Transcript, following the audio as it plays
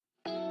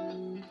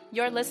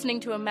You're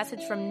listening to a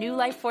message from New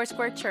Life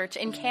Foursquare Church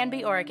in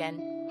Canby,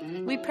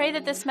 Oregon. We pray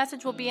that this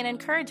message will be an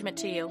encouragement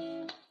to you.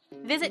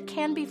 Visit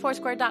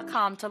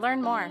canbyfoursquare.com to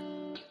learn more.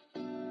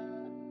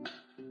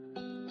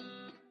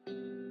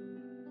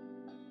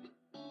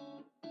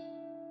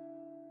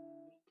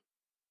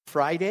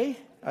 Friday,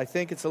 I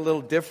think it's a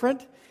little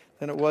different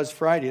than it was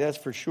Friday, that's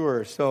for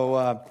sure.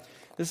 So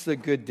this is a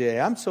good day.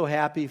 I'm so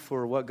happy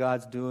for what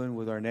God's doing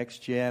with our next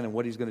gen and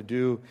what He's going to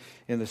do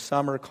in the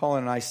summer.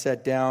 Colin and I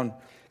sat down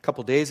a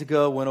couple days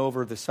ago, went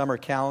over the summer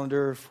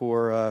calendar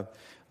for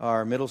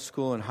our middle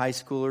school and high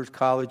schoolers,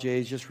 college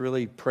age, just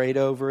really prayed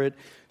over it.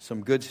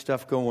 Some good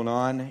stuff going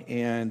on,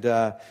 and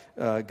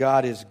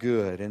God is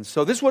good. And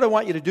so this is what I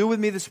want you to do with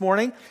me this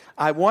morning.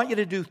 I want you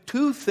to do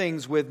two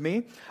things with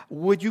me.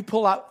 Would you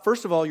pull out,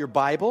 first of all, your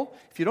Bible?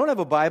 If you don't have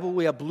a Bible,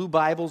 we have blue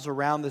Bibles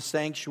around the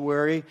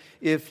sanctuary.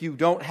 If you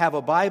don't have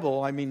a Bible,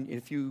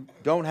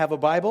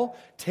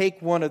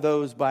 take one of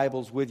those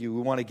Bibles with you.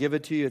 We want to give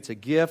it to you. It's a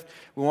gift.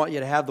 We want you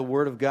to have the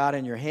Word of God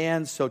in your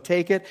hands, so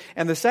take it.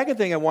 And the second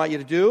thing I want you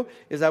to do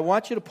is I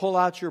want you to pull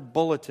out your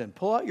bulletin.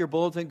 Pull out your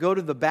bulletin, go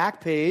to the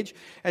back page,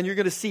 and you're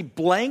going to see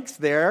blanks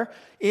there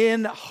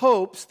in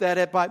hopes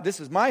that, this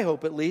is my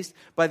hope at least,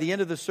 by the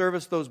end of the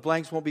service, those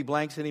blanks won't be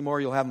blanks anymore.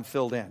 You'll have them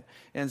filled in.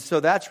 And so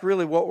that's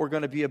really what we're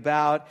going to be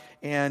about.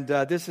 And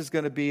this is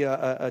going to be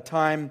a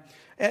time,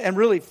 and I'm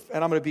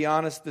going to be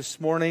honest this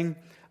morning,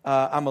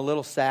 I'm a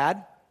little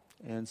sad.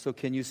 And so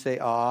can you say,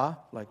 ah,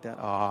 like that?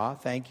 Ah,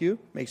 thank you.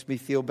 Makes me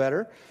feel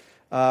better.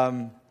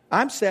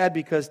 I'm sad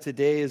because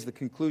today is the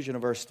conclusion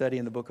of our study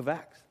in the book of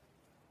Acts.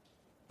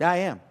 Yeah, I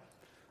am.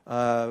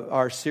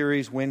 Our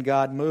series, When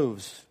God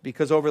Moves,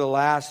 because over the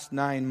last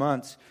 9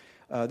 months,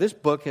 this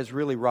book has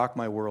really rocked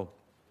my world.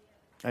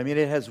 I mean,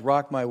 it has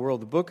rocked my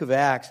world. The book of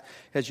Acts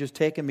has just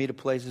taken me to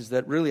places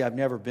that really I've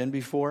never been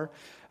before.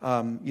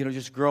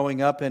 Just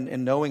growing up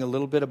and knowing a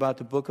little bit about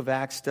the book of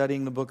Acts,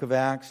 studying the book of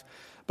Acts,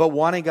 but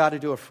wanting God to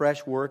do a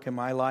fresh work in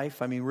my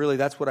life. I mean, really,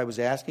 that's what I was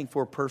asking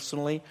for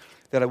personally,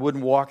 that I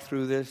wouldn't walk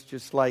through this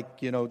just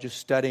like, just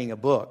studying a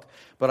book.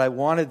 But I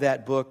wanted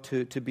that book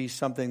to be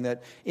something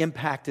that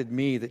impacted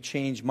me, that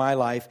changed my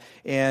life,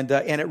 and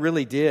it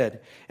really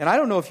did. And I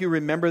don't know if you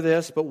remember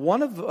this, but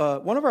one of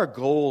our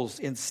goals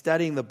in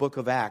studying the book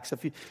of Acts,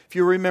 if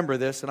you remember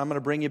this, and I'm going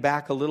to bring you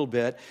back a little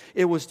bit,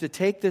 it was to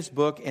take this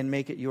book and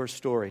make it your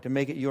story, to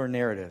make it your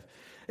narrative.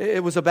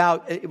 It was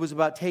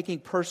about taking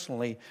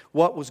personally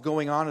what was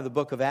going on in the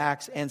book of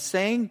Acts and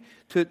saying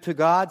to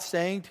God,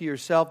 saying to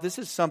yourself, this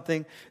is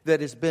something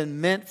that has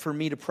been meant for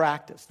me to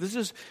practice. This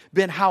has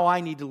been how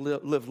I need to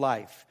live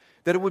life.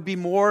 That it would be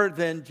more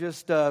than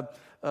just a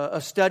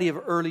study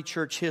of early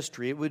church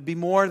history. It would be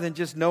more than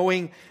just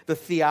knowing the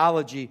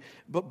theology.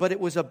 But it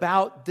was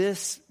about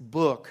this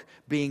book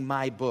being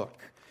my book.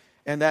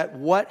 And that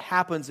what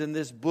happens in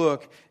this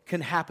book can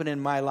happen in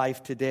my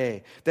life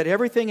today. That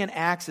everything in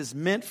Acts is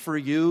meant for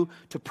you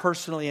to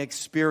personally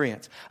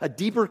experience. A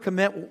deeper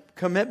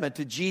commitment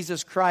to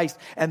Jesus Christ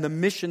and the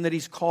mission that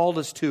He's called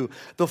us to.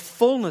 The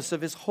fullness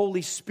of His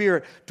Holy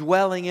Spirit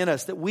dwelling in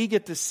us. That we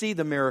get to see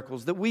the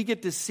miracles. That we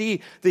get to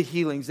see the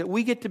healings. That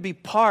we get to be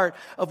part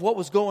of what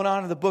was going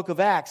on in the book of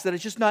Acts. That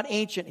it's just not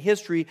ancient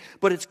history,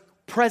 but it's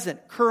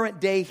present, current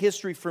day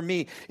history for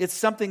me. It's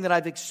something that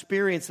I've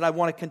experienced and I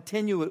want to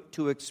continue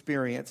to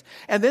experience.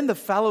 And then the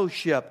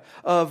fellowship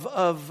of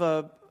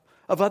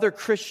other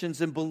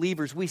Christians and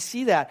believers. We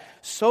see that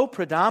so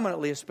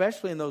predominantly,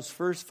 especially in those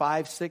first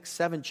 5, 6,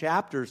 7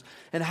 chapters,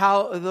 and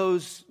how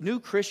those new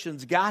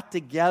Christians got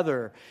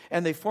together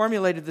and they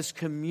formulated this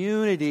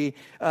community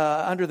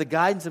under the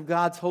guidance of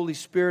God's Holy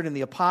Spirit and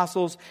the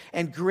apostles,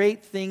 and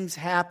great things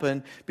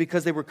happened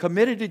because they were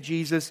committed to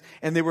Jesus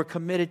and they were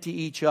committed to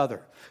each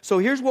other. So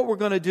here's what we're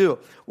going to do.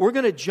 We're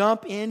going to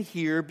jump in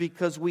here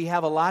because we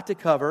have a lot to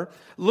cover.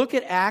 Look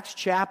at Acts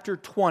chapter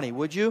 20.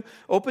 Would you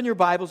open your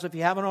Bibles, if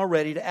you haven't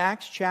already, to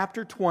Acts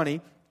chapter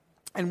 20.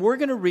 And we're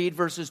going to read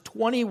verses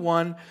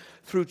 21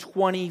 through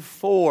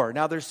 24.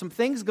 Now, there's some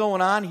things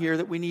going on here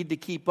that we need to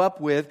keep up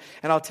with,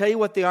 and I'll tell you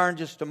what they are in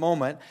just a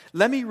moment.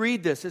 Let me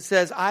read this. It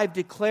says, I've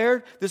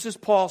declared, this is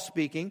Paul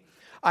speaking,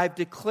 I've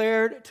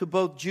declared to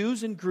both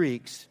Jews and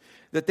Greeks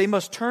that they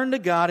must turn to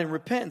God in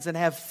repentance and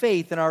have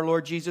faith in our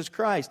Lord Jesus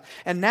Christ.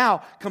 And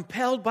now,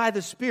 compelled by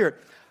the Spirit,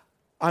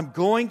 I'm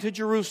going to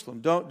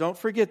Jerusalem. Don't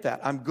forget that.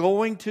 I'm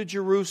going to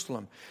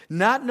Jerusalem,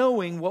 not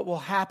knowing what will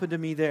happen to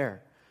me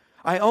there.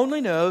 I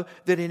only know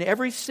that in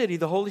every city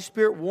the Holy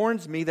Spirit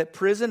warns me that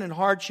prison and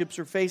hardships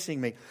are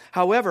facing me.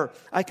 However,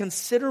 I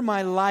consider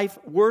my life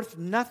worth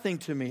nothing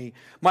to me.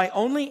 My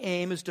only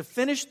aim is to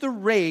finish the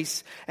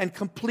race and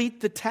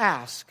complete the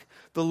task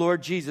the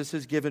Lord Jesus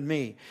has given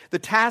me. The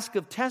task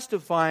of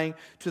testifying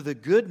to the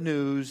good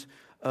news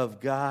of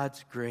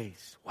God's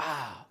grace.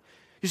 Wow.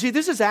 You see,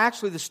 this is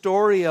actually the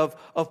story of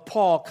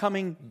Paul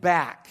coming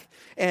back.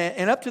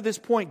 And up to this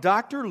point,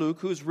 Dr. Luke,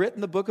 who's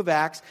written the book of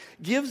Acts,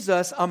 gives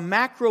us a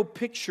macro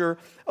picture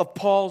of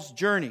Paul's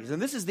journeys.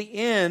 And this is the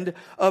end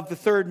of the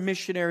third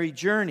missionary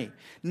journey.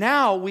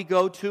 Now we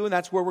go to, and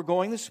that's where we're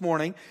going this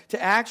morning,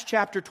 to Acts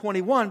chapter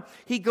 21.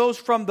 He goes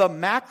from the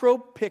macro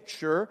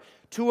picture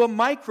to a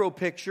micro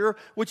picture,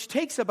 which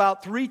takes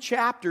about 3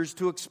 chapters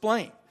to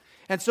explain.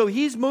 And so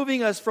he's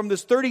moving us from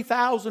this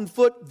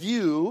 30,000-foot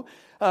view,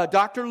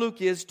 Dr.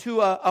 Luke is, to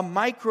a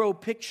micro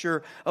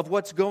picture of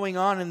what's going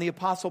on in the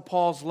Apostle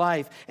Paul's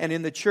life and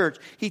in the church.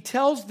 He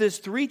tells this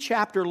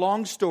 3-chapter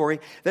long story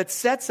that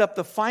sets up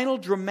the final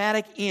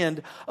dramatic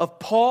end of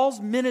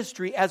Paul's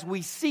ministry as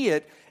we see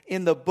it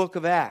in the book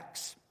of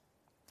Acts.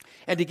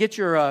 And to get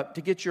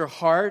your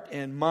heart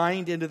and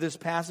mind into this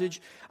passage,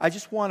 I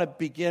just want to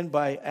begin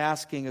by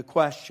asking a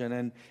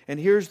question. And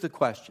here's the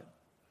question.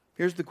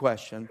 Here's the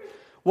question.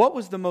 What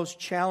was the most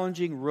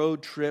challenging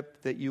road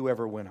trip that you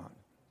ever went on?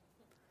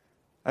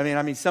 I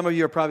mean, some of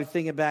you are probably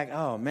thinking back,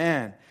 oh,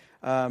 man,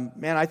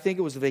 I think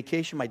it was a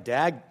vacation my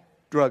dad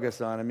drug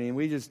us on. I mean,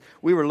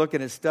 we were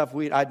looking at stuff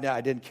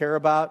I didn't care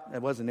about, I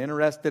wasn't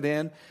interested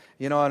in,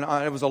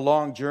 and it was a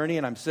long journey,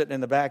 and I'm sitting in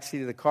the back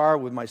seat of the car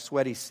with my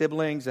sweaty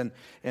siblings and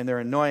their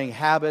annoying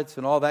habits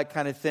and all that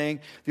kind of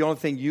thing. The only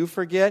thing you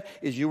forget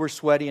is you were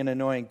sweaty and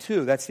annoying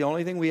too. That's the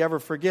only thing we ever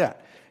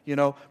forget.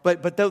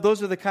 But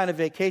those are the kind of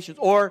vacations.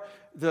 Or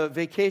the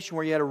vacation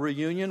where you had a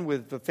reunion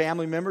with the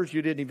family members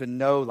you didn't even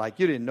know,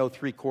 you didn't know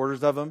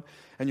 3/4 of them,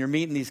 and you're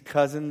meeting these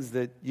cousins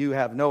that you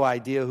have no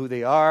idea who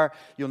they are.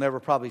 You'll never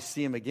probably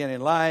see them again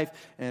in life,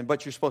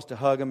 but you're supposed to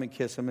hug them and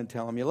kiss them and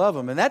tell them you love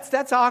them. And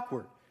that's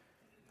awkward.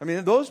 I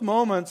mean, those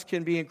moments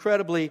can be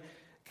incredibly,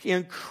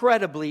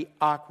 incredibly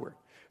awkward.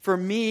 For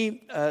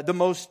me, the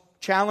most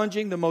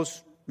challenging, the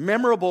most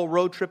memorable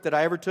road trip that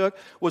I ever took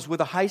was with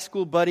a high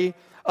school buddy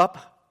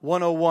up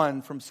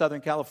 101 from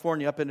Southern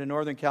California up into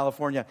Northern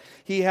California.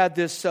 He had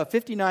this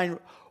 59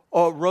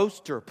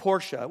 Roadster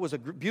Porsche. It was a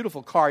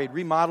beautiful car. He'd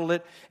remodeled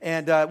it,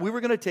 and we were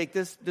going to take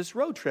this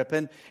road trip.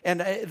 And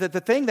the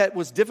thing that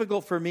was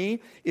difficult for me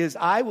is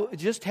I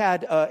just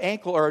had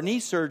ankle or knee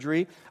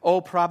surgery.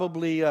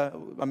 Probably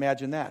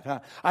imagine that, huh?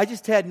 I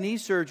just had knee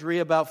surgery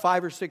about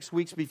 5 or 6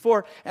 weeks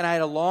before, and I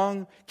had a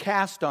long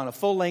cast on, a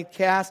full-length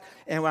cast,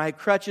 and I had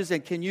crutches.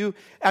 And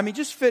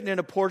just fitting in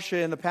a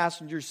Porsche in the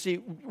passenger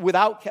seat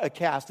without a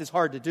cast is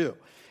hard to do.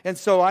 And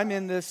so I'm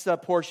in this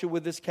Porsche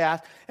with this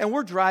cast, and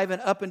we're driving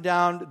up and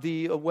down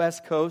the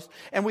West Coast,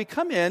 and we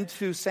come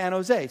into San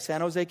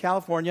Jose,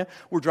 California.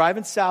 We're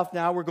driving south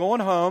now. We're going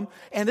home,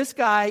 and this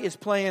guy is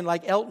playing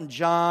like Elton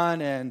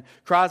John and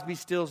Crosby,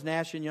 Stills,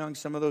 Nash & Young,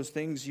 some of those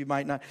things you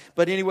might not.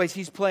 But anyways,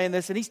 he's playing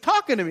this, and he's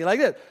talking to me like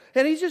this.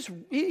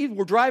 And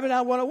we're driving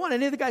down 101,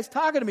 and the guy's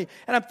talking to me,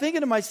 and I'm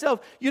thinking to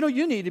myself,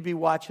 you need to be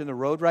watching the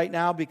road right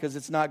now because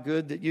it's not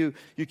good that you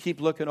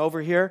keep looking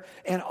over here.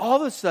 And all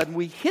of a sudden,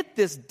 we hit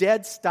this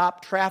dead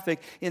stop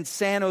traffic in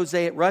San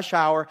Jose at rush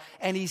hour,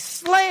 and he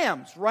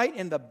slams right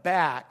in the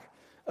back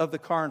of the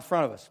car in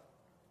front of us.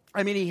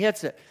 I mean, he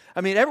hits it.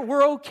 I mean,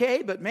 we're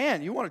okay, but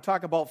man, you want to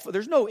talk about,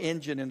 there's no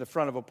engine in the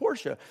front of a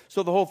Porsche,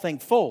 so the whole thing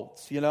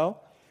folds,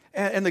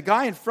 And the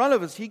guy in front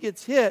of us, he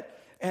gets hit,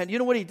 and you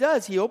know what he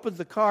does? He opens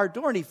the car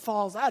door, and he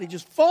falls out. He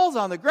just falls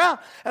on the ground,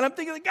 and I'm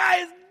thinking, the guy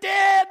is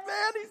dead,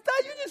 man. He's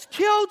dead. You just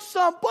killed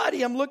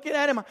somebody. I'm looking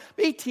at him. I'm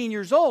 18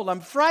 years old.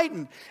 I'm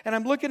frightened, and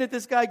I'm looking at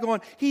this guy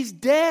going, he's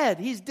dead.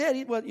 He's dead.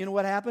 You know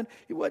what happened?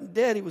 He wasn't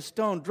dead. He was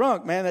stone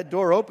drunk, man. That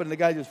door opened, and the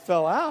guy just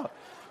fell out.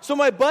 So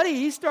my buddy,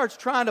 he starts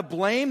trying to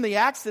blame the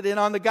accident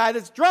on the guy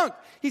that's drunk.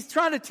 He's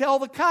trying to tell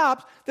the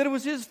cops that it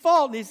was his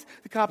fault. And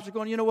the cops are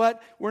going, you know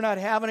what? We're not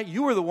having it.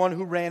 You were the one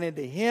who ran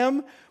into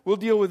him. We'll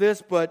deal with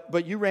this,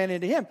 but you ran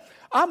into him.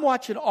 I'm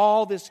watching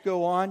all this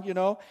go on,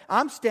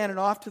 I'm standing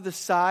off to the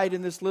side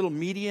in this little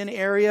median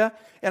area,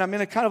 and I'm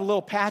in a kind of a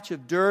little patch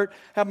of dirt,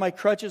 have my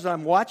crutches, and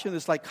I'm watching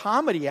this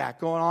comedy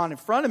act going on in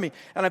front of me.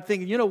 And I'm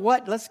thinking, you know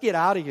what? Let's get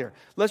out of here.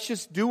 Let's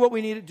just do what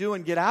we need to do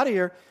and get out of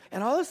here.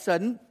 And all of a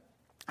sudden,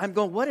 I'm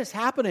going, what is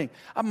happening?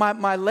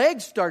 My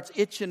leg starts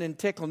itching and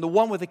tickling, the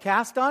one with the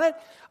cast on it.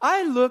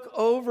 I look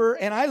over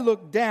and I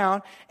look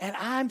down, and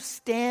I'm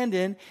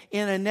standing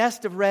in a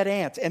nest of red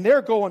ants, and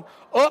they're going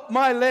up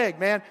my leg,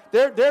 man.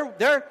 They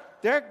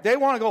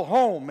want to go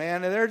home,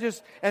 man,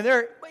 and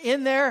they're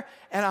in there,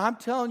 and I'm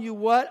telling you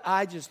what,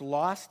 I just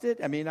lost it.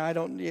 I mean,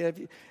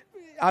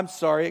 I'm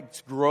sorry,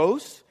 it's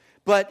gross.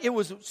 But it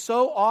was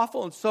so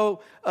awful and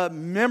so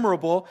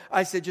memorable.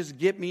 I said, just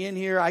get me in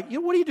here. What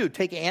do you do?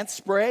 Take ant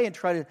spray and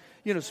try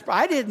to, spray?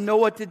 I didn't know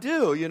what to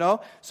do,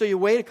 So you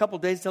wait a couple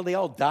of days till they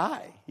all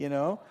die,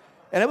 And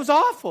it was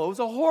awful. It was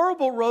a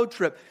horrible road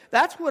trip.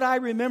 That's what I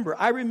remember.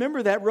 I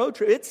remember that road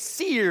trip. It's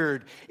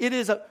seared. It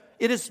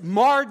has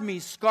marred me,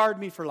 scarred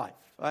me for life.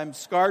 I'm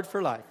scarred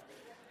for life.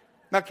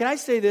 Now, can I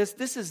say this?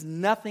 This is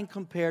nothing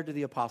compared to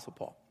the Apostle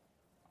Paul.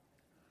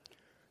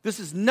 This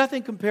is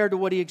nothing compared to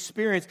what he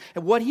experienced.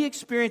 And what he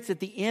experienced at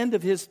the end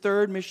of his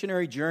third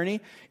missionary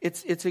journey,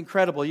 it's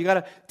incredible. You got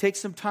to take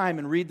some time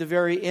and read the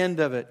very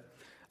end of it.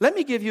 Let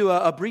me give you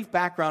a brief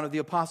background of the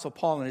Apostle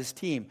Paul and his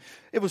team.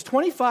 It was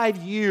 25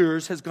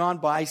 years has gone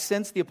by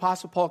since the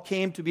Apostle Paul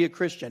came to be a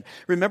Christian.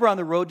 Remember on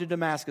the road to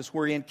Damascus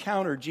where he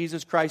encountered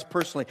Jesus Christ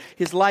personally.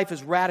 His life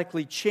is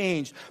radically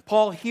changed.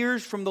 Paul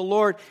hears from the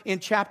Lord in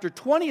chapter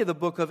 20 of the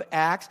book of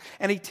Acts,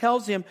 and he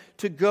tells him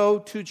to go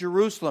to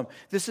Jerusalem.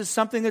 This is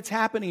something that's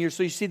happening here.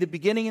 So you see the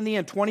beginning and the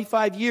end.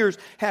 25 years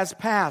has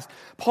passed.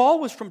 Paul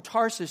was from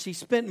Tarsus. He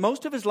spent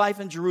most of his life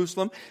in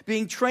Jerusalem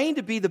being trained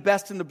to be the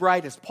best and the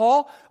brightest.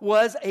 Paul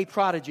was a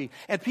prodigy,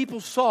 and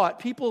people saw it.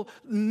 People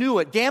knew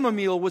it.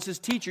 Gamaliel was his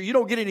teacher. You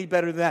don't get any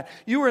better than that.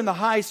 You were in the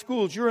high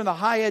schools. You're in the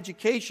high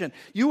education.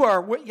 You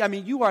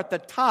are at the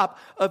top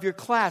of your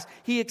class.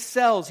 He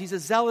excels. He's a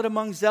zealot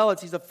among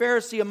zealots. He's a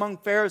Pharisee among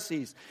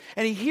Pharisees.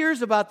 And he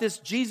hears about this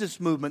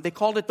Jesus movement. They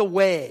called it the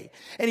Way.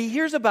 And he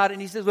hears about it,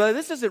 and he says, well,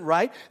 this isn't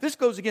right. This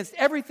goes against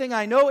everything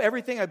I know,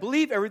 everything I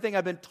believe, everything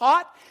I've been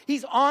taught.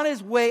 He's on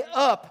his way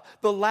up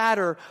the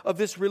ladder of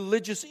this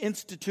religious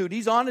institute.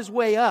 He's on his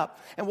way up.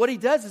 And what he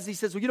does is he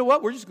says, well, you know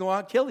what? We're just going to go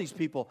out and kill these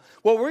people.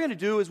 What we're going to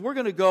do is we're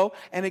going to go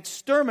and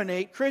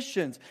exterminate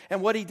Christians.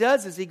 And what he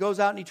does is he goes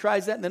out and he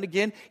tries that. And then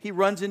again, he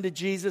runs into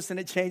Jesus, and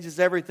it changes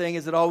everything,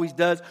 as it always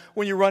does.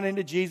 When you run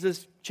into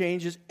Jesus,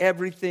 changes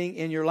everything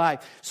in your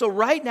life. So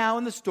right now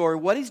in the story,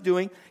 what he's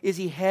doing is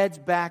he heads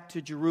back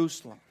to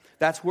Jerusalem.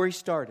 That's where he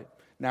started.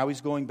 Now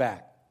he's going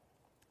back.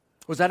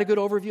 Was that a good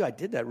overview? I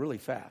did that really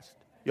fast.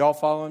 Y'all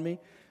following me?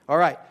 All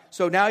right.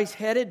 So now he's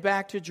headed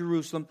back to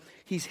Jerusalem.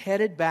 He's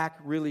headed back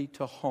really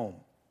to home.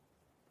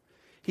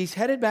 He's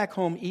headed back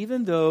home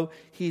even though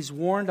he's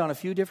warned on a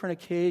few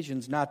different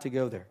occasions not to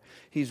go there.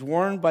 He's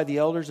warned by the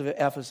elders of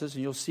Ephesus,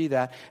 and you'll see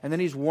that. And then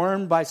he's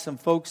warned by some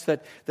folks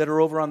that are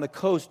over on the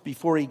coast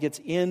before he gets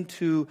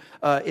into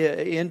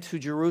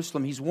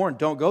Jerusalem. He's warned,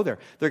 don't go there.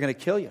 They're going to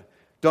kill you.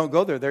 Don't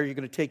go there. There you're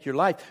going to take your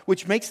life.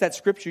 Which makes that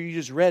scripture you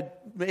just read,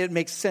 it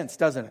makes sense,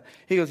 doesn't it?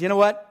 He goes, you know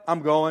what?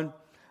 I'm going.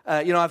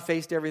 I've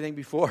faced everything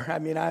before. I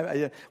mean,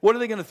 what are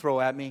they going to throw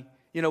at me?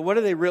 What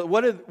are they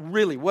what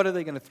are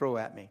they going to throw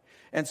at me?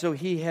 And so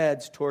he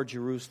heads toward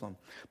Jerusalem.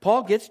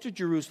 Paul gets to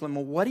Jerusalem,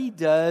 and what he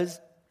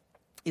does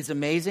is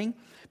amazing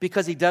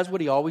because he does what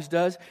he always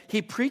does.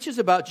 He preaches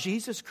about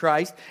Jesus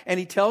Christ, and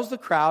he tells the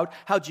crowd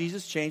how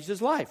Jesus changed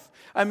his life.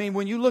 I mean,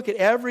 when you look at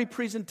every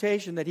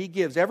presentation that he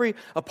gives, every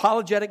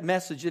apologetic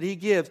message that he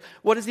gives,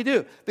 what does he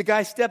do? The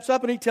guy steps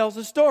up and he tells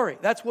a story.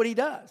 That's what he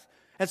does.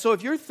 And so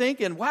if you're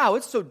thinking, wow,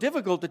 it's so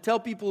difficult to tell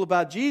people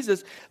about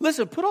Jesus,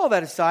 listen, put all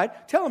that aside.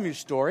 Tell them your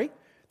story.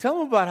 Tell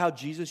them about how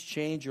Jesus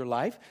changed your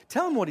life.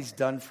 Tell them what he's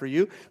done for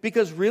you.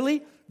 Because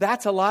really,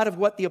 that's a lot of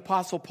what the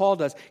Apostle Paul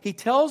does. He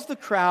tells the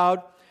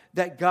crowd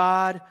that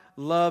God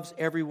loves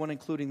everyone,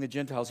 including the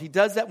Gentiles. He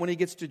does that when he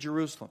gets to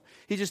Jerusalem.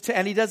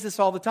 And he does this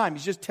all the time.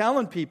 He's just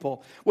telling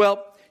people,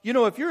 well,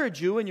 if you're a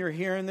Jew and you're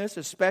hearing this,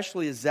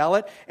 especially a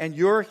zealot, and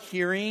you're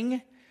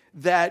hearing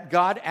that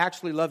God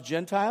actually loves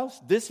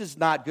Gentiles, this is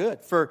not good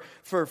for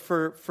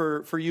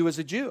you as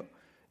a Jew.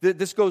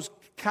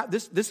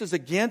 This is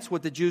against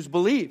what the Jews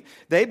believe.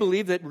 They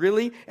believe that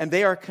really, and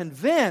they are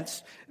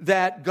convinced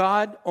that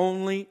God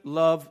only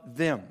loves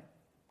them.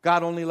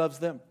 God only loves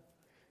them.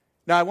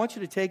 Now, I want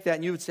you to take that,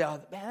 and you would say,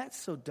 oh, man, that's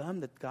so dumb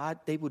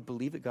that they would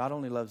believe that God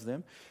only loves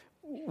them.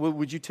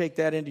 Would you take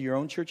that into your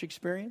own church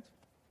experience?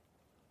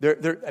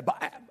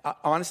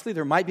 Honestly,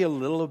 there might be a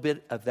little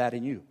bit of that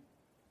in you.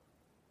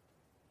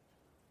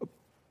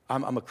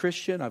 I'm a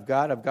Christian. I've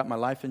got my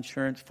life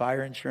insurance,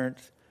 fire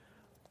insurance,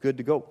 good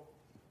to go.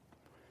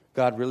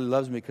 God really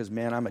loves me because,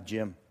 man, I'm a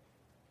gem.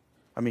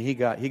 I mean, he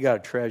got a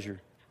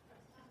treasure.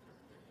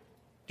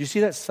 Do you see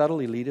that subtle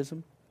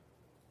elitism?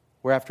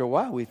 Where after a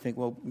while we think,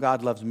 well,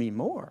 God loves me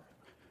more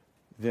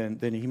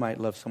than he might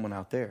love someone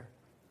out there.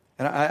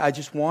 And I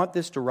just want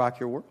this to rock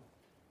your world.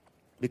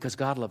 Because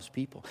God loves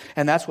people.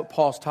 And that's what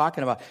Paul's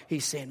talking about.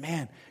 He's saying,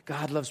 man,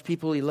 God loves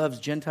people. He loves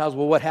Gentiles.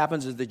 Well, what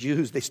happens is the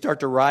Jews, they start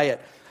to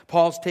riot.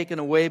 Paul's taken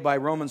away by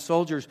Roman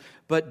soldiers.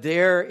 But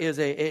there is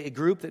a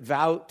group that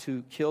vowed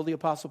to kill the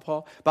Apostle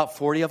Paul. About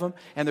 40 of them.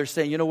 And they're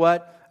saying, you know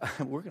what?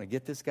 We're going to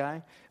get this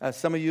guy.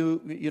 Some of you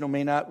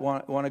may not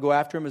want to go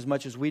after him as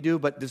much as we do.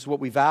 But this is what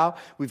we vow.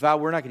 We vow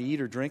we're not going to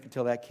eat or drink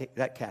until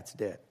that cat's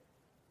dead.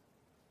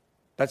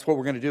 That's what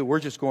we're going to do. We're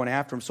just going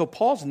after him. So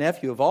Paul's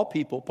nephew, of all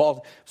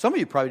people, some of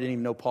you probably didn't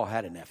even know Paul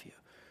had a nephew.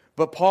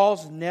 But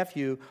Paul's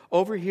nephew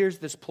overhears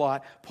this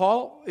plot.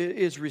 Paul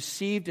is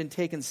received and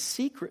taken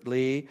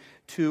secretly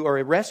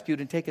rescued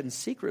and taken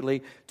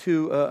secretly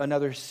to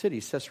another city,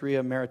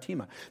 Caesarea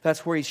Maritima.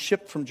 That's where he's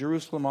shipped from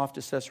Jerusalem off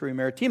to Caesarea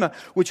Maritima,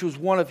 which was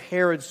one of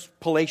Herod's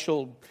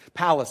palatial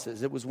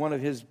palaces. It was one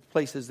of his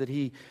places that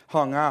he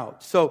hung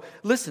out. So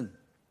listen,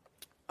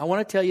 I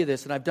want to tell you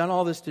this, and I've done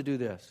all this to do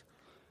this.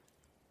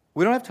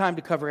 We don't have time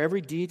to cover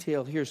every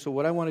detail here, so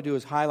what I want to do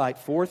is highlight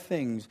 4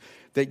 things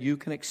that you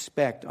can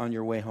expect on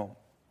your way home.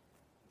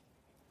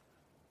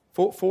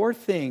 4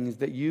 things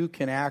that you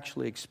can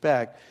actually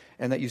expect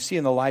and that you see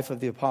in the life of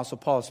the Apostle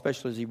Paul,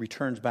 especially as he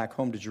returns back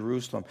home to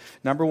Jerusalem.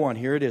 Number 1,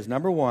 here it is.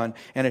 Number 1,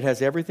 and it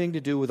has everything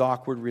to do with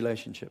awkward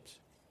relationships.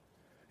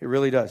 It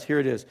really does. Here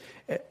it is.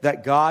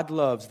 That God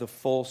loves the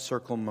full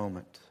circle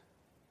moment.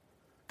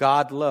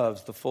 God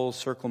loves the full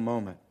circle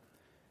moment.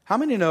 How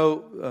many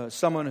know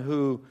someone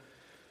who,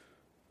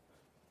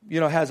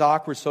 has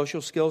awkward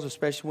social skills,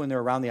 especially when they're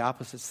around the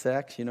opposite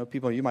sex?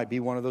 People, you might be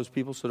one of those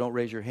people, so don't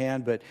raise your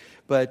hand, but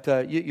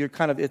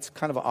it's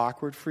kind of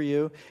awkward for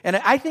you. And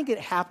I think it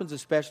happens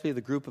especially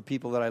the group of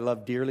people that I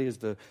love dearly is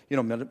the,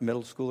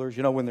 middle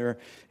schoolers. When they're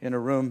in a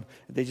room,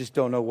 they just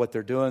don't know what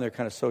they're doing. They're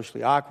kind of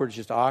socially awkward. It's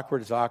just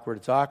awkward. It's awkward.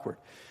 It's awkward.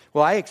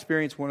 Well, I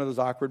experienced one of those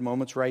awkward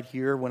moments right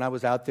here when I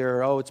was out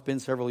there. It's been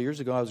several years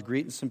ago. I was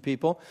greeting some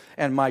people,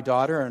 and my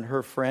daughter and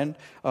her friend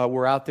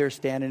were out there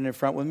standing in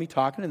front with me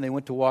talking, and they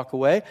went to walk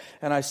away,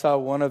 and I saw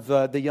one of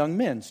the young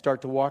men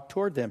start to walk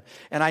toward them.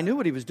 And I knew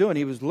what he was doing.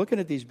 He was looking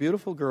at these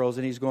beautiful girls,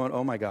 and he's going,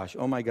 oh my gosh,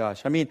 oh my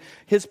gosh. I mean,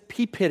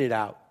 he pitted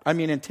out. I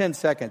mean, in 10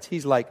 seconds,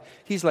 he's like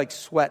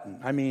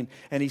sweating. I mean,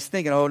 and he's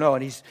thinking, oh no,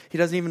 and he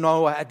doesn't even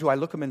know, do I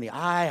look him in the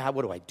eye?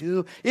 What do I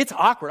do? It's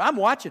awkward. I'm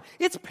watching.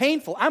 It's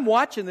painful. I'm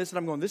watching this, and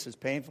I'm going, this is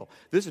painful.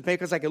 This is painful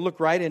because I can look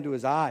right into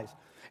his eyes.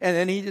 And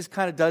then he just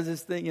kind of does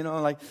this thing,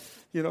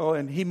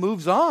 and he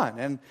moves on.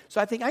 And so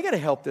I think, I got to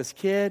help this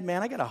kid,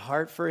 man. I got a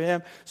heart for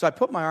him. So I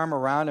put my arm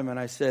around him, and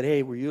I said,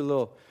 hey, were you a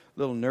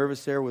little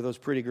nervous there with those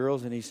pretty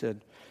girls? And he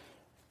said,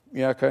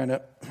 yeah, kind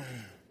of.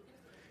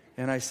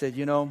 And I said,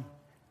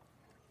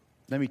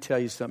 let me tell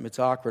you something. It's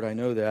awkward, I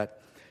know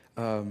that,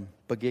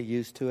 but get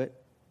used to it.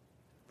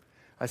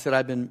 I said,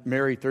 I've been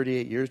married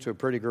 38 years to a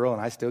pretty girl,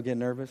 and I still get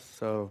nervous.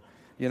 So,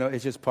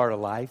 it's just part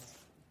of life,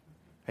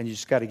 and you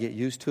just got to get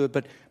used to it.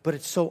 But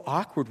it's so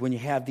awkward when you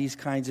have these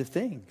kinds of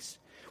things.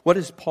 What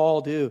does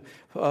Paul do?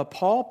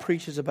 Paul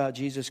preaches about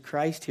Jesus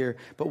Christ here,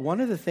 but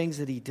one of the things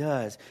that he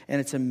does, and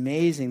it's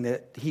amazing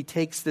that he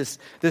takes this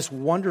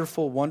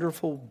wonderful,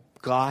 wonderful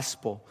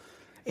gospel,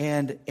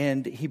 and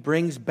he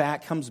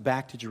comes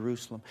back to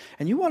Jerusalem.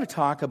 And you want to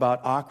talk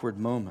about awkward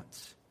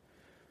moments.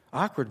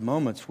 Awkward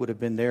moments would have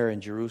been there in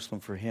Jerusalem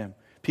for him.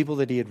 People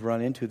that he had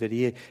run into that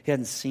he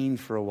hadn't seen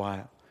for a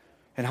while.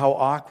 And how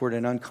awkward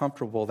and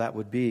uncomfortable that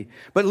would be.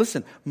 But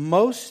listen,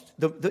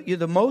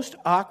 the most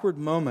awkward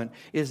moment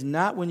is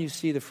not when you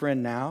see the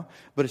friend now,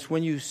 but it's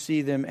when you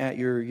see them at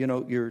your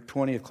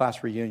 20th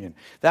class reunion.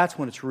 That's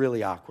when it's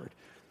really awkward.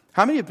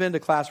 How many have been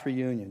to class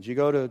reunions? You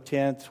go to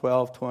 10th,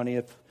 12th,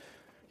 20th,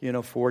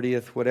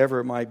 40th, whatever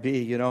it might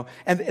be,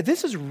 And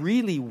this is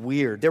really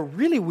weird. They're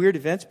really weird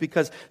events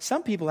because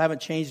some people haven't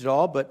changed at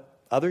all, but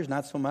others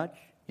not so much,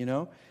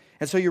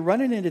 And so you're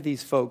running into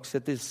these folks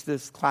at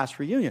this class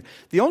reunion.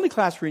 The only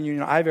class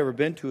reunion I've ever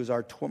been to is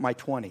my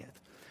 20th.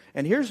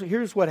 And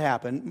here's what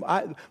happened.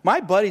 My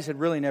buddies had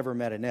really never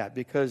met Annette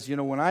because,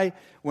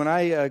 when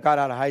I got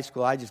out of high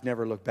school, I just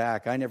never looked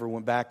back. I never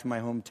went back to my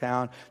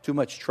hometown. Too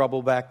much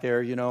trouble back there,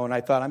 and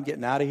I thought, I'm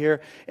getting out of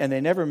here. And they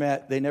never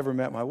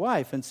met my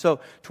wife. And so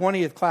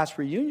 20th class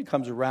reunion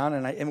comes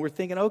around, and we're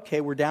thinking,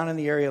 okay, we're down in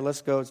the area.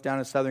 Let's go. It's down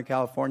in Southern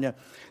California.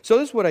 So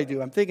this is what I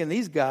do. I'm thinking,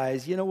 these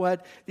guys, you know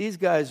what?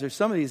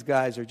 Some of these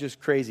guys are just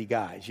crazy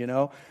guys,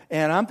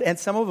 And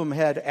some of them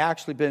had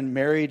actually been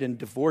married and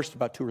divorced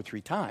about 2 or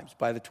 3 times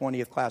by the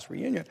 20th class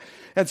reunion.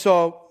 And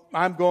so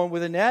I'm going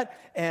with Annette,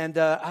 and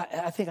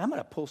I think I'm going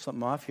to pull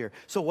something off here.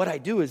 So what I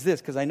do is this,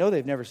 because I know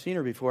they've never seen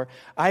her before.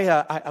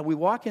 We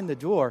walk in the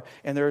door,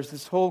 and there's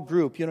this whole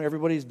group.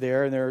 Everybody's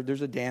there, and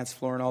there's a dance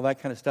floor and all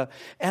that kind of stuff.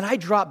 And I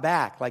drop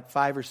back like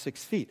 5 or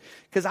 6 feet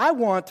because I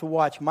want to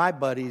watch my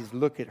buddies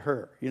look at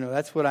her.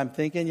 That's what I'm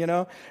thinking.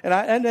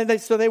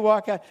 So they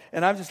walk out,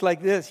 and I'm just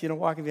like this,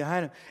 walking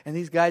behind them. And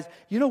these guys,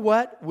 you know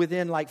what?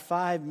 Within like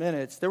 5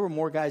 minutes, there were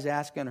more guys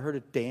asking her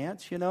to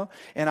dance.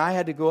 And I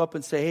had to go up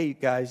and say, hey,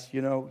 guys,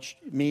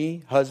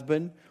 me,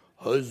 husband,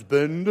 it's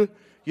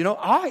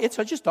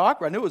just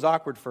awkward. I knew it was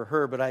awkward for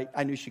her, but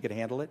I knew she could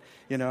handle it.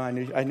 I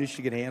knew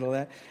she could handle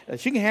that.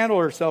 She can handle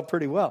herself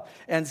pretty well.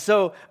 And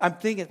so I'm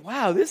thinking,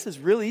 wow, this is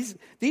really,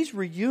 these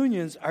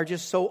reunions are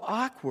just so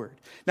awkward.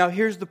 Now,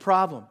 here's the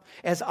problem.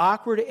 As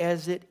awkward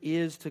as it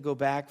is to go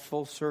back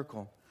full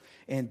circle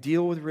and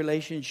deal with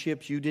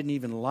relationships you didn't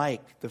even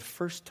like the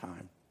first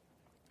time,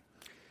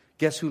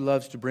 guess who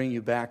loves to bring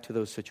you back to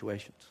those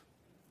situations?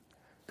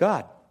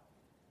 God.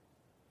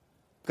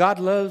 God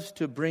loves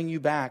to bring you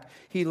back.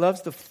 He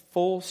loves the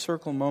full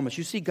circle moments.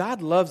 You see,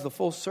 God loves the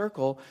full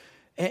circle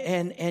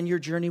and your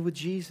journey with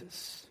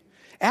Jesus.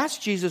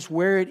 Ask Jesus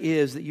where it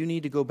is that you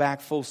need to go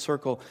back full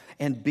circle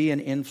and be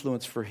an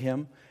influence for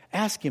Him.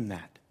 Ask Him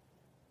that.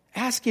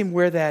 Ask Him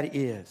where that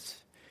is.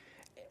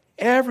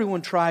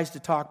 Everyone tries to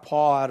talk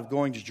Paul out of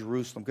going to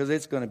Jerusalem because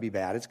it's going to be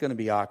bad. It's going to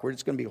be awkward.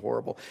 It's going to be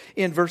horrible.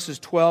 In verses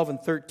 12 and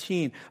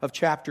 13 of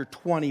chapter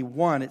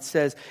 21, it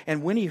says,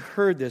 and when he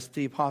heard this,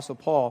 the Apostle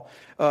Paul,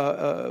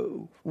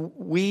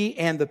 we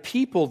and the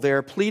people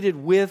there pleaded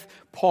with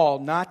Paul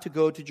not to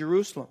go to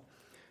Jerusalem.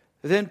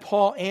 Then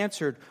Paul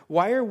answered,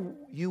 why are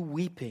you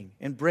weeping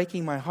and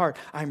breaking my heart?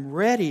 I'm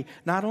ready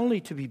not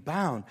only to be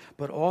bound,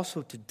 but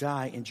also to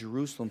die in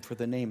Jerusalem for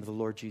the name of the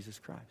Lord Jesus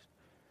Christ.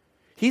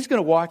 He's going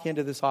to walk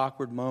into this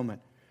awkward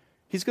moment.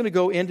 He's going to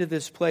go into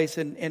this place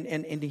and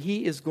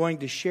he is going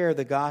to share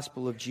the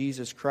gospel of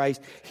Jesus Christ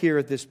here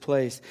at this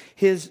place.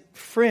 His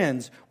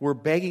friends were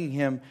begging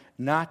him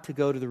not to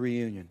go to the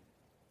reunion.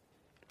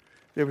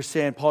 They were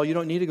saying, Paul, you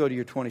don't need to go to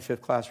your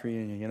 25th class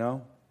reunion, you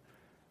know?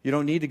 You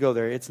don't need to go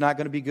there. It's not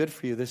going to be good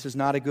for you. This is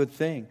not a good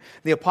thing.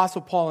 The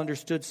Apostle Paul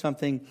understood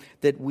something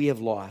that we have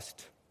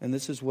lost. And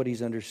this is what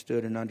he's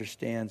understood and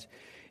understands.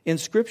 In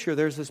Scripture,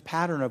 there's this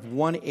pattern of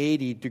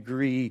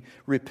 180-degree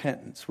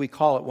repentance. We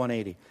call it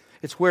 180.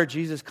 It's where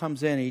Jesus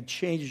comes in, He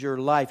changes your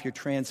life, you're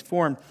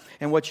transformed.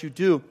 And what you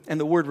do, and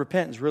the word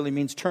repentance really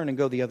means turn and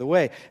go the other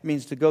way. It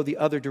means to go the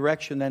other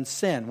direction than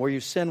sin. Where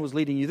your sin was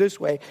leading you this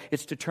way,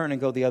 it's to turn and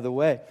go the other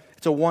way.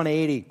 It's a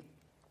 180.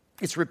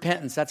 It's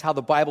repentance. That's how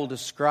the Bible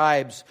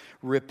describes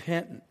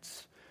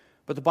repentance.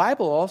 But the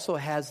Bible also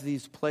has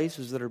these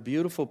places that are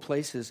beautiful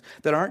places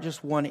that aren't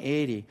just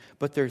 180,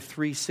 but they're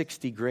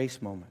 360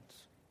 grace moments.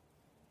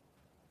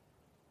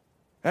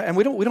 And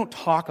we don't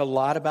talk a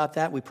lot about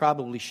that. We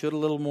probably should a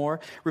little more.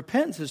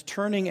 Repentance is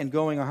turning and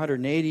going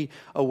 180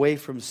 away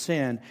from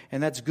sin,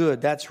 and that's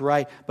good, that's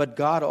right. But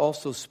God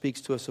also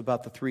speaks to us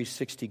about the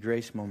 360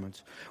 grace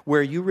moments,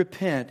 where you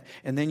repent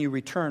and then you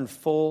return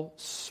full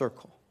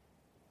circle.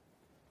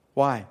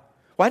 Why?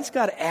 Why does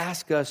God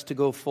ask us to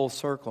go full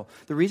circle?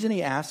 The reason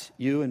He asks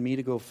you and me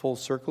to go full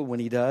circle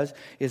when He does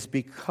is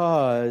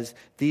because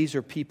these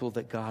are people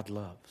that God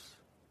loves.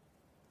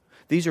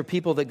 These are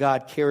people that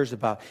God cares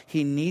about.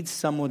 He needs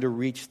someone to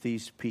reach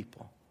these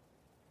people.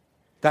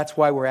 That's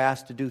why we're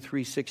asked to do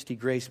 360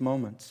 grace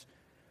moments.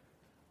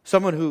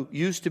 Someone who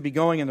used to be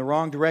going in the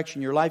wrong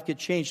direction, your life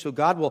gets changed. So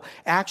God will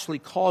actually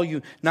call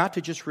you not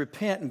to just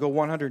repent and go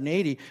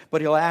 180,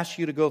 but He'll ask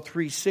you to go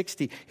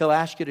 360. He'll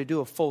ask you to do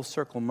a full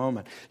circle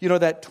moment. You know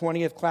that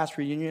 20th class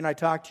reunion I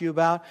talked to you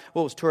about?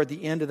 Well, it was toward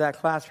the end of that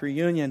class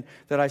reunion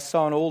that I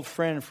saw an old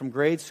friend from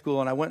grade school,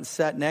 and I went and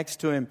sat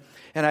next to him,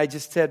 and I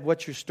just said,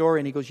 "What's your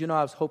story?" And he goes, "You know,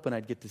 I was hoping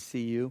I'd get to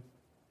see you.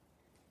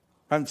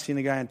 I haven't seen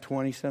the guy in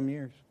 20-some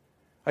years."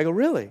 I go,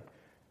 "Really?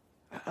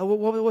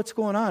 What's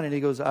going on?" And he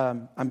goes,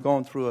 I'm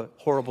going through a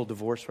horrible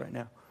divorce right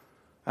now.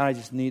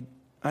 And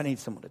I need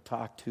someone to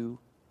talk to.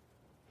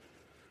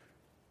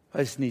 I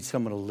just need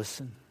someone to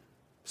listen.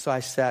 So I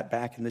sat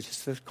back in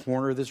this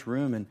corner of this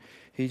room, and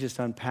he just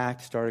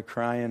unpacked, started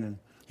crying. And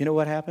you know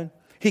what happened?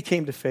 He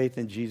came to faith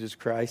in Jesus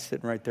Christ,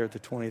 sitting right there at the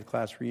 20th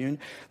class reunion.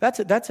 That's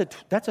a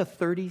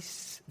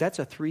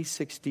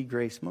 360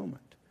 grace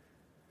moment.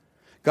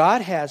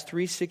 God has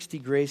 360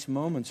 grace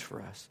moments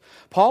for us.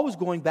 Paul was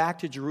going back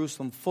to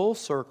Jerusalem full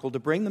circle to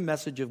bring the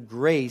message of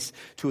grace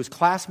to his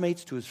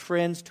classmates, to his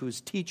friends, to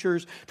his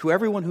teachers, to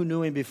everyone who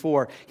knew him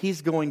before.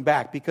 He's going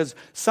back because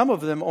some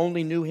of them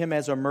only knew him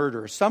as a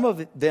murderer. Some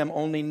of them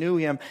only knew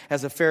him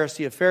as a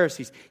Pharisee of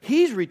Pharisees.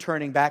 He's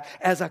returning back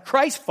as a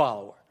Christ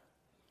follower.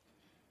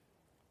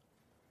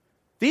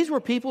 These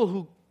were people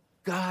who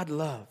God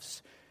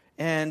loves,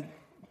 and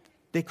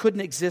they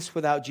couldn't exist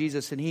without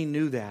Jesus, and He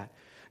knew that.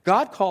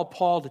 God called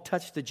Paul to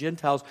touch the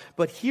Gentiles,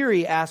 but here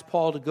He asked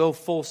Paul to go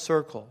full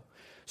circle.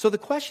 So the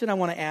question I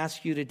want to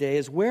ask you today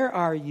is, where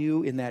are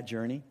you in that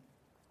journey?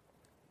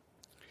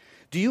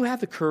 Do you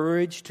have the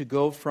courage to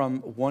go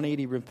from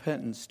 180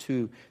 repentance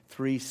to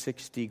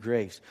 360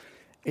 grace?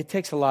 It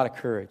takes a lot of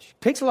courage.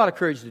 It takes a lot of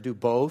courage to do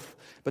both,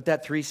 but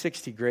that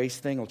 360 grace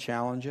thing will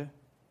challenge you.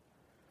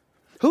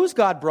 Who's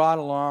God brought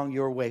along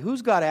your way?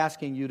 Who's God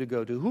asking you to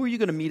go to? Who are you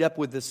going to meet up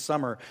with this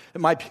summer?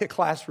 It might be a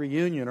class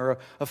reunion or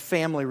a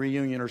family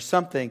reunion or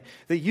something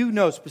that you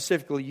know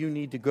specifically you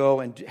need to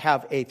go and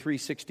have a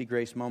 360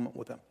 grace moment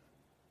with them.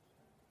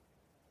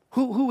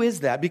 Who is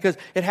that? Because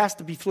it has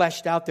to be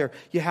fleshed out there.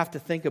 You have to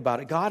think about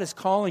it. God is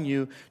calling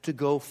you to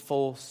go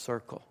full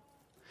circle.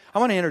 I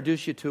want to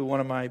introduce you to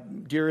one of my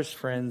dearest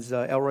friends,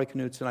 Elroy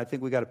Knutson. I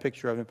think we got a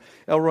picture of him.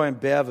 Elroy and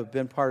Bev have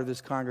been part of this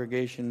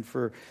congregation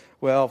for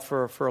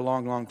a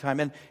long, long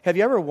time. And have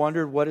you ever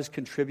wondered what has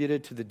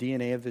contributed to the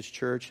DNA of this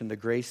church and the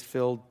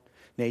grace-filled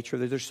nature?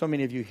 There's so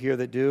many of you here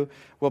that do.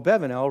 Well,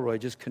 Bev and Elroy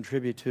just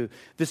contribute to,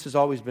 this has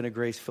always been a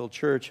grace-filled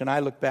church. And I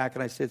look back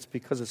and I say it's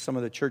because of some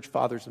of the church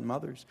fathers and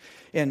mothers.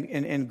 And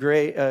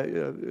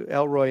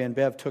Elroy and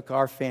Bev took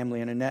our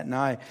family and Annette and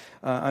I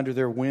under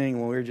their wing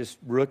when we were just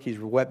rookies.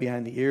 We were wet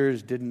behind the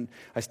ears.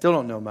 I still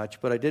don't know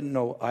much, but I didn't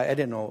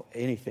know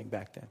anything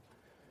back then.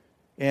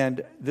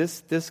 And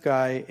this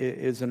guy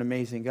is an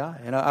amazing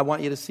guy. And I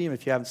want you to see him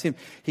if you haven't seen him.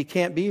 He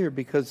can't be here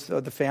because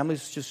the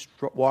family's just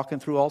walking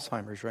through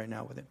Alzheimer's right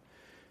now with him.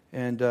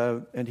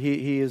 And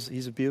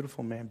he's a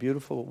beautiful man,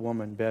 beautiful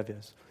woman, Bev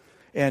is.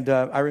 And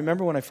I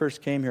remember when I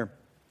first came here,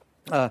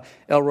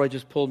 Elroy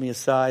just pulled me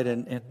aside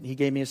and he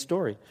gave me a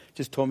story.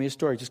 Just told me a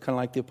story, just kind of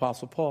like the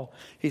Apostle Paul.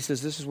 He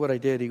says, "This is what I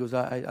did." He goes,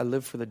 I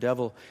lived for the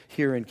devil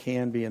here in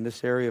Canby in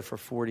this area for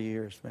 40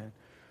 years, man.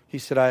 He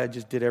said, "I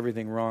just did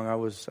everything wrong.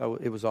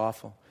 It was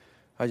awful.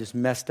 I just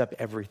messed up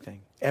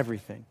everything.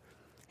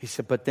 He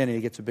said, but then, and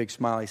he gets a big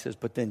smile, he says,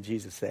 "But then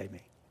Jesus saved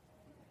me."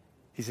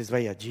 He says, "Well,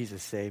 yeah,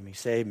 Jesus saved me.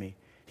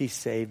 He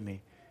saved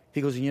me."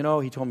 He goes, "You know,"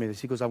 he told me this,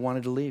 he goes, "I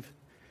wanted to leave.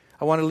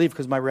 I wanted to leave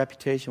because my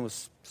reputation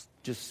was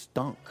just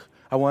stunk.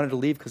 I wanted to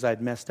leave because I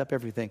had messed up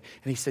everything."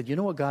 And he said, "You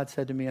know what God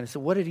said to me?" And I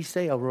said, "What did He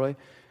say, Elroy?"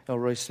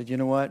 Elroy said, "You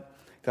know what?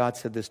 God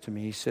said this to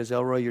me." He says,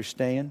 "Elroy, you're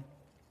staying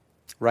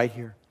right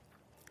here.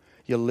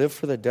 You lived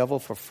for the devil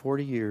for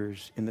 40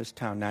 years in this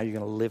town. Now you're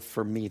going to live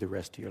for me the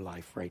rest of your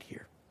life right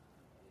here.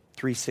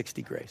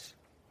 360 grace.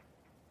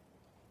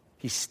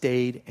 He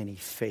stayed and he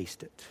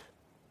faced it.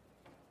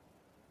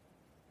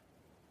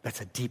 That's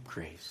a deep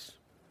grace.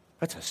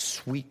 That's a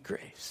sweet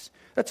grace.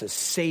 That's a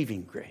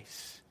saving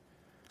grace.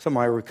 Some of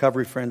my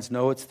recovery friends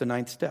know it's the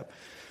 9th step.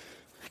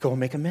 Go and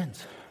make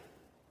amends.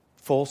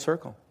 Full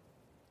circle.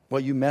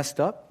 What you messed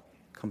up,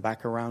 come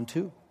back around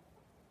too.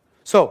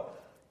 So,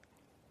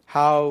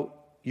 how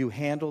you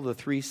handle the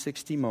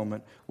 360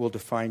 moment will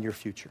define your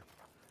future.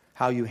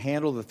 How you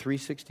handle the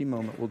 360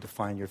 moment will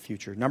define your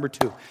future. Number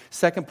 2,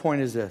 second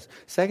point is this.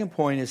 Second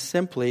point is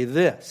simply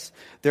this.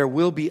 There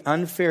will be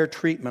unfair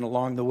treatment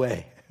along the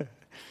way.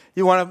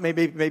 You want to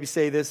maybe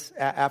say this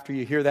after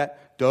you hear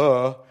that?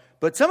 Duh.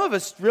 But some of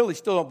us really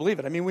still don't believe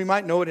it. I mean, we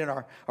might know it in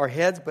our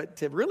heads, but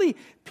to really,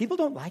 people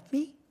don't like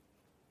me?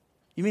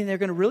 You mean they're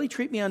going to really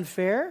treat me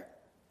unfair?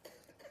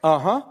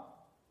 Uh-huh.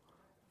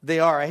 They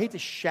are. I hate to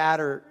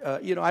shatter,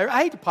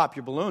 I hate to pop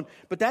your balloon,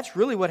 but that's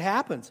really what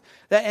happens.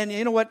 And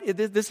you know what?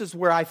 This is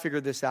where I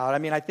figured this out. I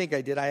mean, I think I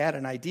did. I had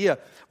an idea.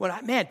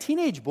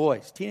 Teenage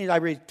boys. I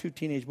raised 2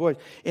 teenage boys.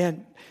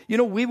 And,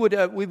 we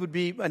would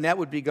be, Annette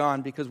would be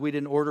gone because we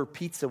didn't order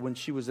pizza when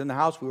she was in the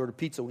house. We ordered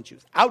pizza when she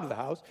was out of the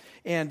house.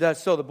 And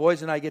so the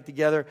boys and I get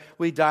together.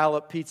 We dial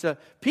up pizza.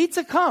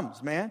 Pizza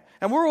comes, man.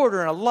 And we're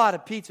ordering a lot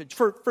of pizza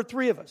for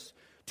 3 of us.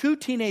 2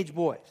 teenage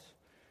boys.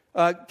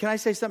 Can I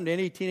say something to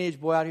any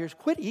teenage boy out here?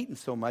 Quit eating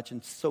so much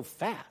and so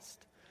fast.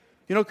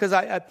 Because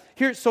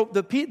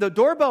the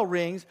doorbell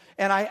rings,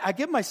 and I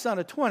give my son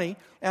a 20,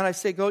 and I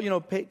say, go,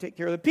 take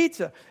care of the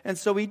pizza. And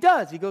so he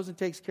does. He goes and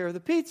takes care of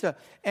the pizza.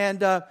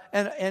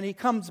 And he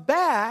comes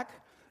back,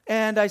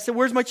 and I said,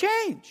 where's my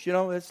change?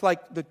 It's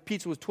like the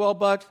pizza was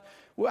 $12.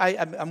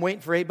 I'm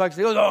waiting for $8.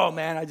 He goes, oh,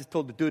 man, I just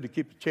told the dude to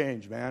keep the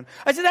change, man.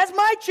 I said, that's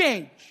my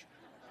change.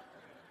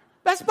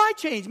 That's my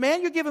change,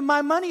 man. You're giving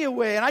my money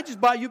away, and I just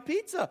bought you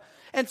pizza.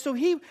 And so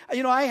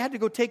I had to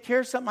go take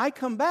care of something. I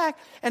come back,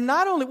 and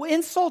not only,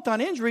 insult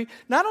on injury,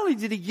 not only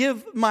did he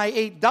give my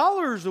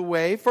 $8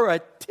 away for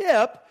a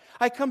tip,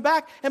 I come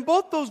back, and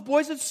both those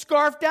boys had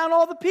scarfed down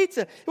all the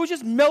pizza. It was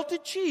just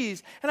melted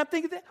cheese. And I'm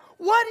thinking,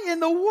 what in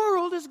the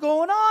world is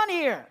going on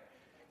here?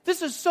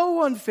 This is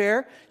so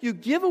unfair. You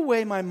give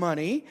away my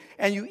money,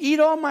 and you eat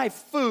all my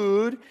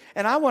food,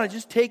 and I want to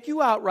just take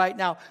you out right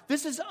now.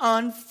 This is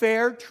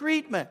unfair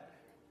treatment.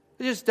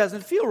 It just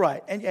doesn't feel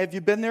right. And have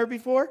you been there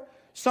before?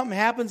 Something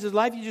happens in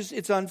life,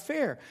 it's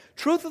unfair.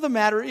 Truth of the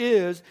matter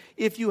is,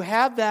 if you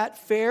have that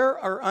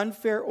fair or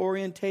unfair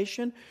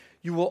orientation,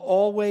 you will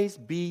always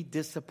be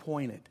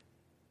disappointed.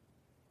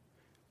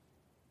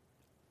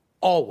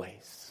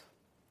 Always.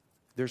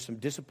 There's some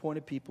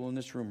disappointed people in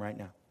this room right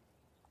now.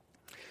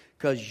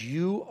 Because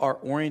you are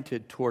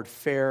oriented toward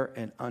fair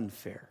and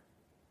unfair.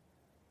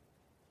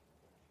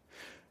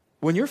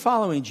 When you're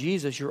following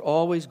Jesus, you're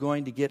always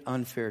going to get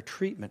unfair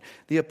treatment.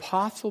 The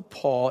Apostle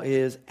Paul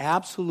is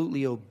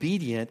absolutely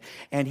obedient,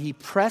 and he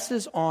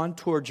presses on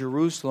toward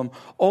Jerusalem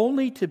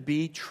only to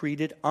be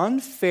treated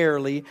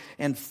unfairly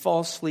and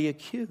falsely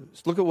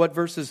accused. Look at what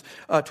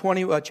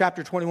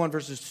chapter 21,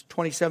 verses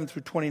 27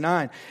 through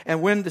 29.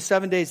 And when the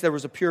 7 days there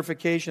was a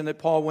purification that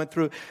Paul went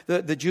through,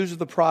 the Jews of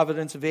the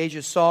province of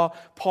Asia saw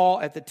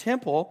Paul at the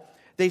temple.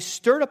 They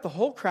stirred up the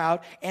whole crowd,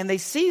 and they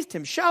seized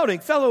him, shouting,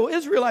 fellow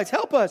Israelites,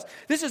 help us.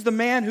 This is the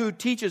man who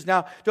teaches.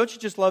 Now, don't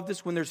you just love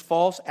this when there's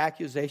false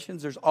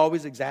accusations? There's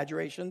always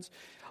exaggerations.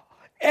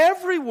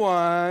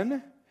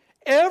 Everyone,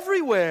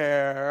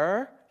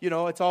 everywhere,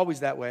 it's always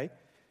that way,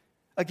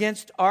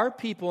 against our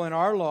people and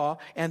our law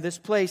and this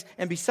place.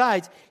 And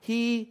besides,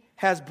 he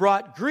has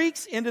brought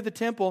Greeks into the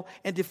temple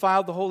and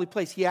defiled the holy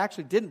place. He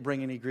actually didn't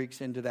bring any Greeks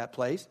into that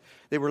place.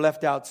 They were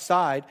left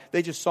outside.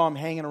 They just saw him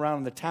hanging around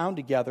in the town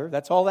together.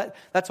 That's all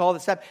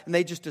that's happened. And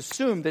they just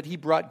assumed that he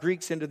brought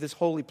Greeks into this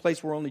holy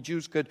place where only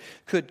Jews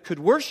could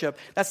worship.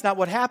 That's not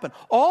what happened.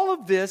 All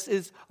of this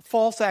is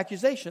false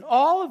accusation.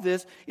 All of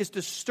this is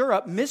to stir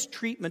up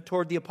mistreatment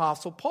toward the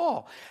Apostle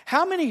Paul.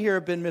 How many here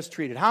have been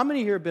mistreated? How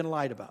many here have been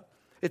lied about?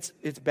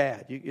 It's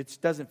bad. It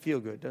doesn't feel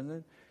good, doesn't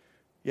it?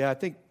 Yeah, I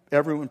think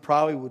everyone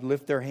probably would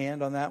lift their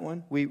hand on that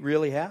one. We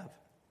really have.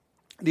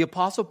 The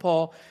Apostle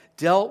Paul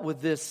dealt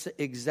with this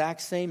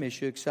exact same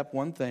issue, except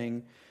one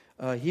thing.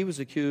 He was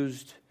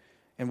accused,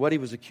 and what he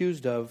was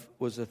accused of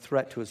was a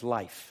threat to his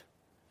life.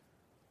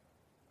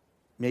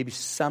 Maybe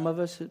some of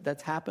us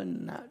that's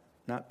happened,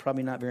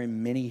 probably not very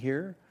many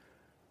here.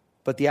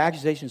 But the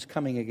accusation is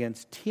coming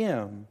against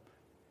him.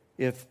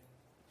 If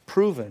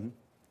proven,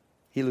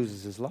 he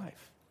loses his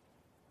life.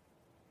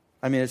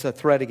 I mean, it's a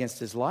threat against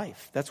his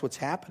life. That's what's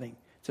happening.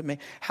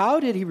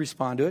 How did he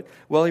respond to it?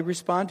 Well, he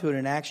responded to it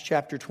in Acts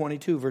chapter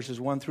 22, verses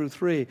 1 through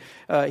 3.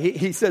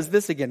 He says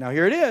this again. Now,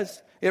 here it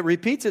is. It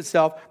repeats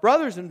itself.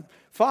 Brothers and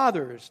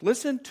fathers,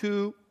 listen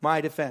to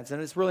my defense.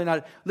 And it's really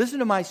not, listen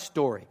to my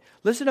story.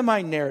 Listen to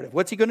my narrative.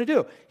 What's he going to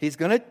do? He's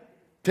going to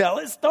tell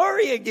his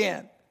story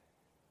again.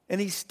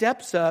 And he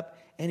steps up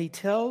and he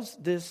tells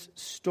this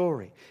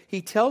story.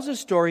 He tells a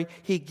story.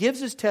 He gives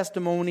his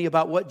testimony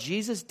about what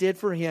Jesus did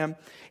for him,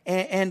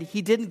 and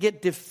he didn't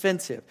get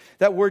defensive.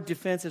 That word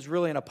defense is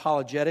really an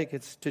apologetic.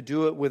 It's to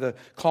do it with a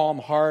calm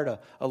heart,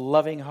 a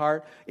loving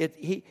heart.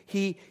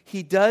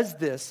 He does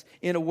this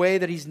in a way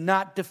that he's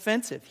not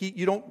defensive.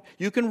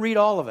 You can read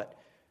all of it.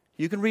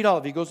 You can read all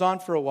of it. He goes on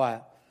for a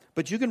while.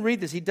 But you can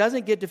read this. He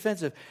doesn't get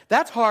defensive.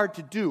 That's hard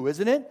to do,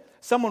 isn't it?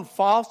 Someone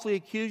falsely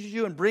accuses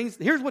you and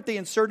here's what they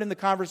insert in the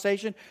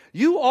conversation.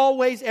 You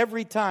always,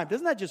 every time.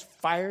 Doesn't that just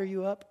fire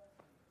you up?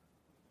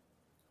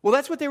 Well,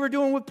 that's what they were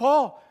doing with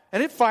Paul.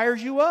 And it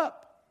fires you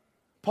up.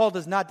 Paul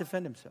does not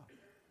defend himself.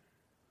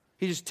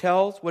 He just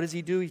tells, what does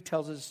he do? He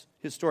tells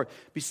his story.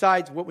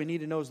 Besides, what we need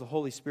to know is the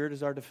Holy Spirit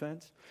is our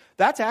defense.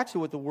 That's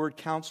actually what the word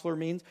counselor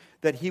means,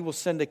 that he will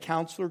send a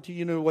counselor to you.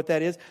 You know what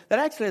that is? That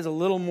actually has a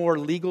little more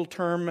legal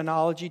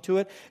terminology to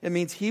it. It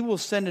means he will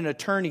send an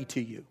attorney to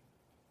you.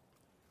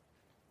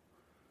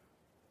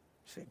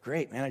 You say,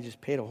 great, man, I just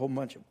paid a whole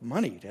bunch of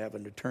money to have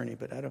an attorney,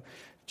 but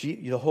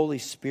the Holy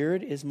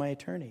Spirit is my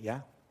attorney,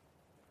 yeah.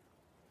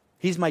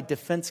 He's my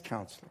defense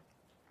counselor.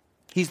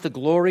 He's the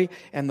glory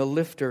and the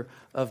lifter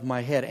of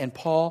my head. And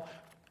Paul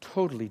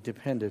totally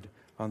depended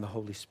on the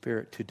Holy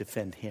Spirit to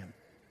defend him.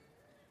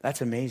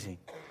 That's amazing.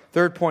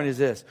 Third point is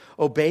this.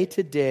 Obey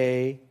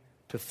today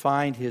to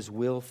find his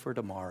will for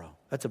tomorrow.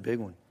 That's a big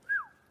one.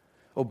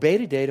 Obey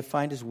today to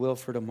find his will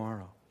for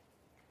tomorrow.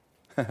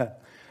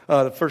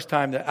 The first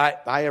time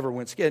that I ever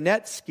went skiing,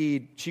 Annette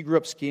skied. She grew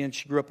up skiing.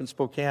 She grew up in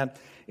Spokane.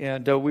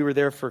 And we were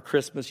there for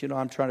Christmas. You know,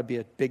 I'm trying to be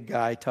a big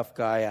guy, tough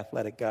guy,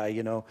 athletic guy,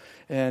 you know.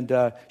 And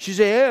she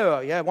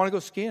said, yeah, I want to go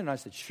skiing. And I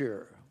said,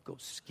 sure, go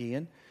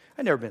skiing.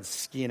 I've never been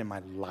skiing in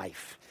my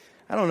life.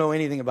 I don't know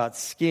anything about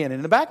skiing. And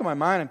in the back of my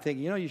mind, I'm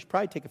thinking, you should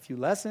probably take a few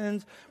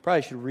lessons.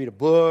 Probably should read a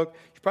book.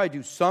 You should probably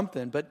do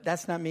something. But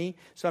that's not me.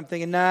 So I'm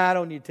thinking, I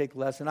don't need to take a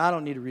lesson. I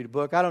don't need to read a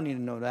book. I don't need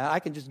to know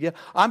that.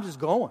 I'm just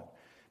going.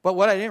 But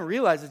what I didn't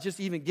realize is just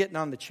even getting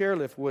on the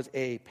chairlift was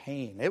a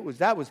pain.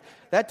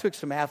 That took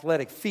some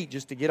athletic feet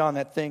just to get on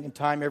that thing and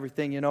time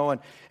everything, And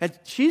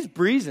she's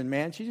breezing,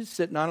 man. She's just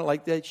sitting on it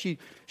like that. She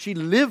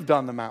lived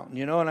on the mountain,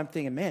 And I'm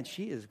thinking, man,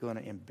 she is going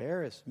to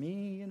embarrass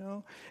me,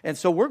 And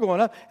so we're going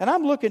up, and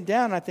I'm looking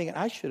down, and I'm thinking,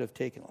 I should have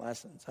taken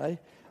lessons.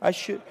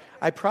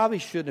 I probably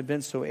shouldn't have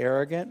been so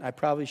arrogant. I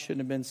probably shouldn't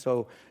have been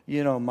so,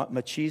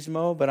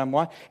 machismo. But I'm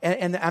watching,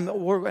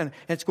 and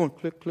it's going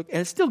click, click, and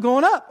it's still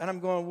going up. And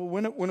I'm going,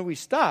 well, when do we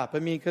stop? I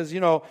mean, because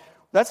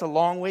that's a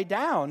long way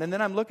down. And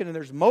then I'm looking, and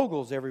there's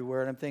moguls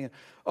everywhere, and I'm thinking,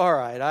 all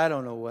right, I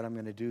don't know what I'm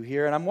going to do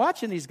here. And I'm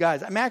watching these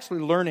guys. I'm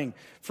actually learning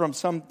from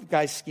some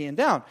guys skiing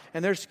down,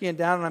 and they're skiing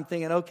down, and I'm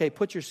thinking, okay,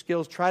 put your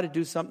skills, try to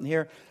do something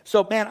here.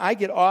 So, man, I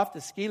get off the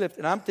ski lift,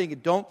 and I'm thinking,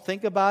 don't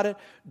think about it,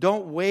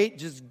 don't wait,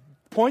 just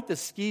point the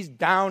skis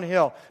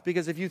downhill,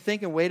 because if you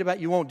think and wait about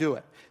it, you won't do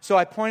it. So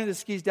I pointed the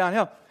skis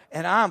downhill,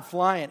 and I'm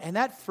flying. And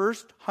that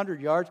first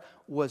 100 yards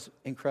was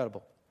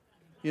incredible.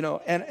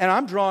 And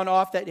I'm drawing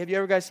off that. Have you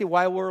ever guys seen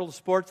Wild World of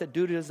Sports? That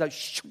dude is like,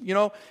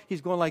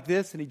 he's going like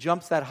this, and he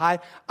jumps that high.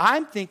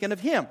 I'm thinking of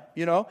him,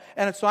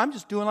 And so I'm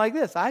just doing like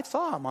this. I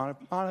saw him on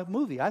a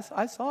movie. I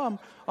saw him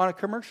on a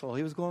commercial.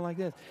 He was going like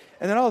this.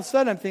 And then all of a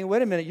sudden I'm thinking,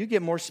 wait a minute, you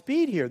get more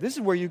speed here. This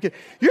is where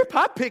you're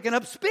picking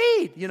up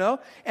speed,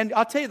 And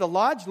I'll tell you, the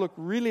lodge looked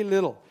really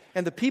little.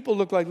 And the people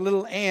look like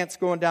little ants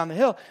going down the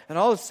hill. And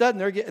all of a sudden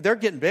they're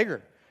getting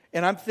bigger.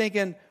 And I'm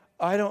thinking,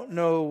 I don't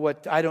know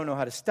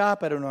how to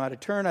stop. I don't know how to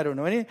turn. I don't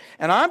know anything.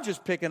 And I'm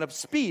just picking up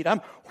speed. I'm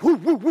whoo,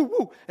 whoo, whoo,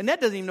 whoo. And that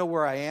doesn't even know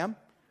where I am.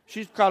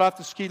 She's caught off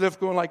the ski lift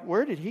going like,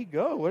 where did he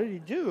go? What did he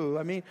do?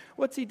 I mean,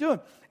 what's he doing?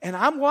 And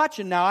I'm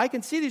watching now. I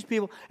can see these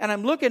people, and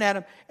I'm looking at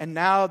them, and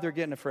now they're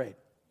getting afraid.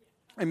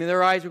 I mean,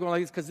 their eyes are going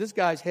like this because this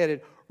guy's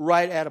headed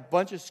right at a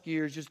bunch of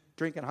skiers just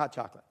drinking hot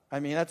chocolate. I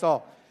mean, that's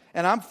all.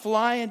 And I'm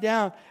flying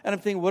down, and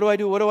I'm thinking, what do I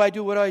do? What do I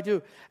do? What do I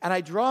do? And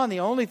I draw, and the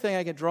only thing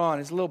I can draw on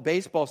is little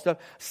baseball stuff.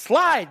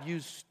 Slide,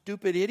 you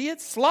stupid idiot.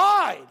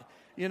 Slide,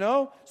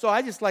 So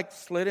I just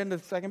slid into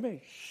the second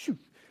base. Shoot,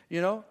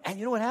 And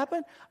you know what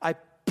happened? I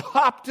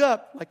popped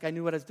up like I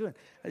knew what I was doing.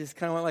 I just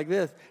kind of went like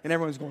this, and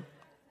everyone was going.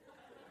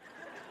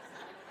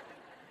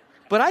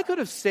 But I could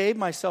have saved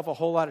myself a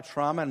whole lot of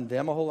trauma and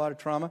them a whole lot of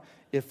trauma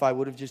if I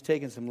would have just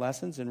taken some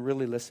lessons and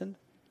really listened.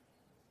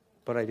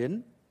 But I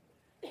didn't.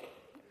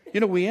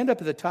 We end up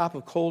at the top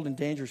of cold and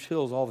dangerous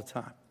hills all the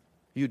time.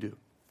 You do.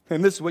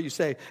 And this is what you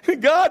say,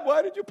 God,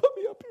 why did you put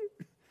me up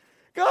here?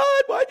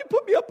 God, why did you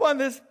put me up on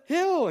this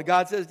hill? And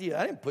God says to you,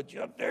 I didn't put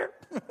you up there.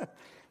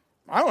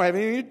 I don't have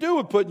anything to do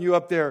with putting you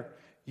up there.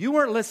 You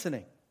weren't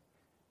listening.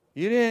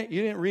 You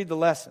didn't read the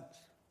lessons.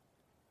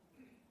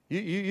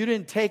 You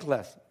didn't take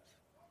lessons.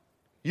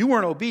 You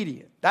weren't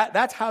obedient.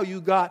 That's how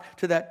you got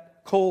to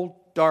that cold,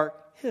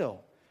 dark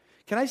hill.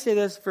 Can I say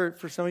this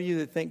for some of you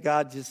that think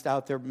God's just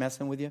out there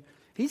messing with you?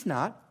 He's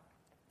not.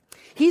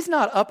 He's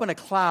not up in a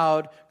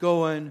cloud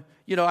going,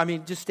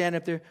 just standing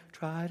up there,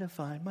 try to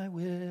find my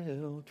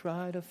will,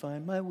 try to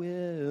find my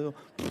will.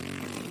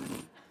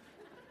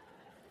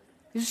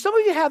 Some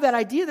of you have that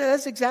idea that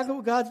that's exactly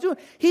what God's doing.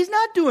 He's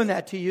not doing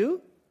that to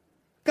you.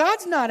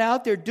 God's not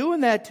out there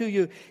doing that to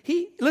you.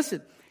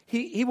 Listen,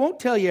 he won't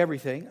tell you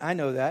everything. I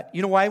know that.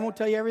 You know why he won't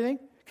tell you everything?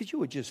 Because you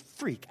would just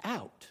freak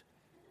out.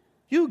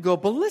 You would go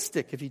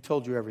ballistic if he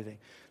told you everything.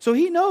 So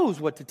he knows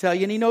what to tell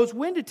you, and he knows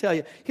when to tell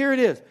you. Here it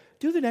is.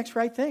 Do the next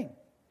right thing.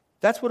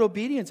 That's what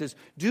obedience is.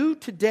 Do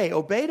today.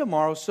 Obey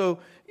tomorrow. So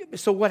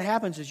what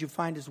happens is you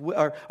find his will,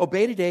 or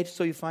obey today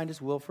so you find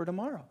his will for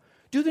tomorrow.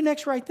 Do the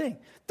next right thing.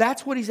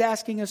 That's what he's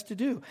asking us to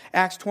do.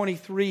 Acts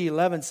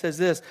 23:11 says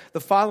this. The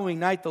following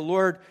night, the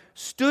Lord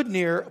stood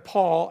near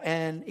Paul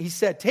and he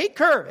said, take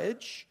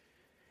courage,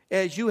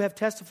 as you have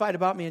testified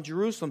about me in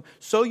Jerusalem,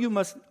 so you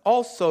must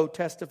also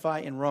testify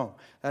in Rome.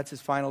 That's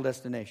his final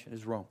destination,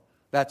 is Rome.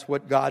 That's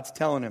what God's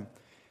telling him.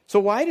 So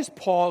why does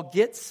Paul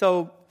get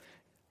so...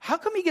 How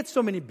come he gets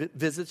so many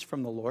visits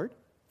from the Lord?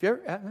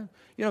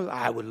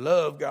 I would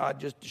love God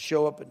just to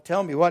show up and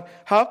tell me what.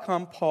 How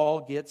come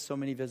Paul gets so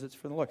many visits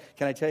from the Lord?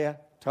 Can I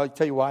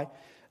tell you why?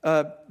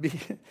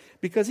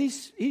 Because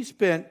he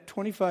spent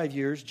 25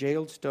 years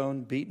jailed,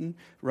 stoned, beaten,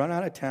 run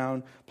out of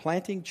town,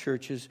 planting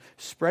churches,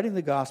 spreading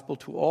the gospel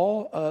to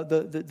all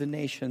the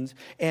nations.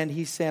 And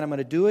he's saying, I'm going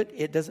to do it.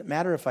 It doesn't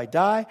matter if I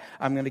die.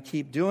 I'm going to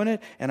keep doing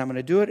it, and I'm going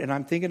to do it. And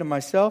I'm thinking to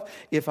myself,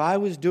 if I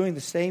was doing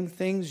the same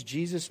things,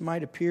 Jesus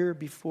might appear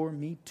before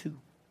me too.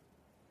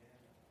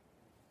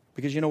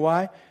 Because you know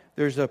why?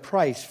 There's a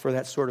price for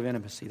that sort of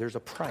intimacy. There's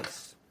a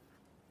price.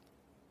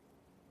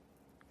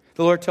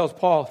 The Lord tells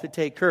Paul to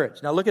take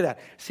courage. Now look at that.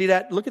 See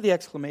that? Look at the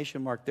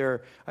exclamation mark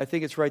there. I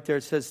think it's right there.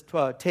 It says,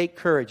 take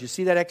courage. You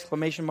see that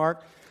exclamation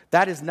mark?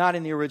 That is not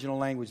in the original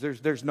language.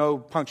 There's no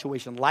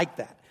punctuation like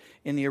that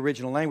in the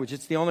original language.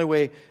 It's the only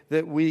way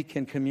that we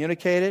can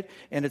communicate it.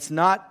 And it's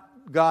not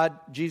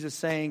Jesus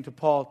saying to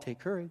Paul, take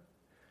courage.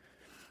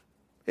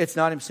 It's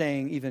not him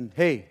saying even,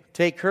 hey,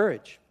 take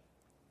courage.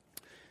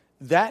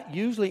 That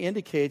usually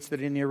indicates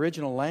that in the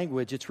original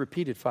language, it's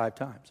repeated 5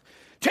 times.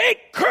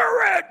 Take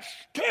courage!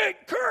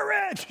 Take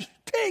courage!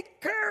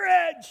 Take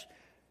courage!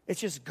 It's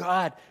just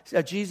God,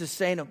 Jesus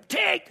saying to him,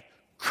 take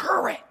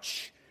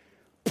courage!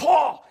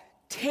 Paul,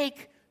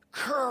 take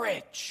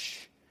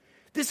courage!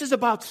 This is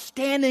about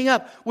standing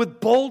up with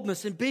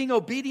boldness and being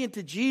obedient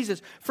to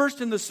Jesus, first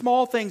in the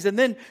small things, and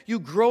then you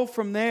grow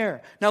from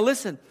there. Now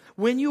listen,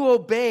 when you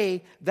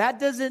obey, that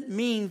doesn't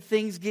mean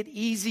things get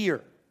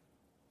easier.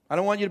 I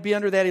don't want you to be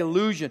under that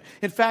illusion.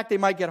 In fact, they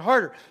might get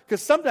harder.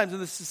 Because sometimes in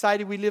the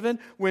society we live in,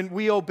 when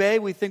we obey,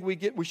 we think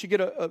we should get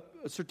a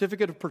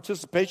certificate of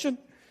participation,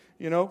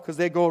 because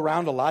they go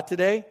around a lot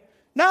today.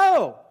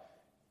 No!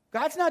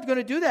 God's not going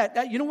to do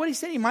that. You know what he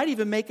said? He might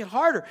even make it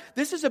harder.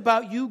 This is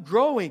about you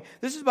growing.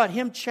 This is about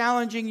him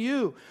challenging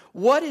you.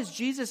 What is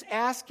Jesus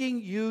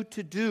asking you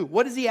to do?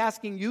 What is he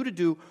asking you to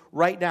do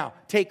right now?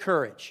 Take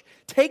courage.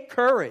 Take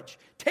courage.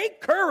 Take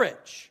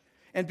courage.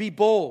 And be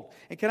bold.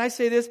 And can I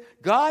say this?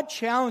 God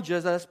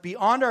challenges us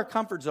beyond our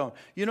comfort zone.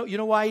 You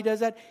know why he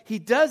does that? He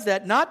does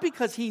that not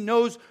because he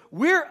knows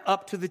we're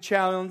up to the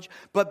challenge,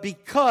 but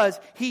because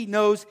he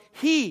knows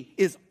he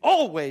is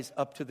always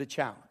up to the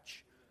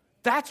challenge.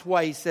 That's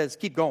why he says,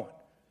 keep going.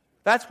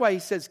 That's why he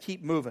says,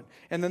 keep moving.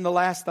 And then the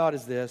last thought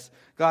is this.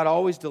 God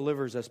always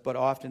delivers us, but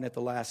often at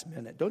the last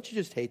minute. Don't you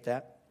just hate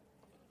that?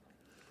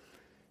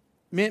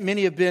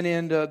 Many have been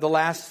in the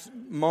last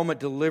moment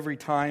delivery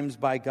times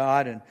by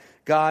God, and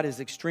God is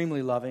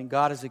extremely loving.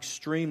 God is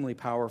extremely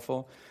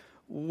powerful.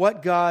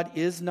 What God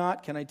is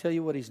not, can I tell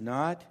you what he's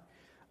not?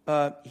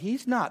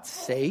 He's not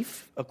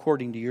safe,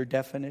 according to your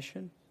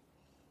definition.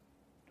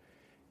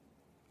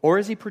 Or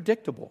is he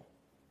predictable?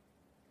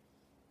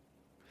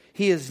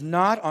 He is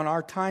not on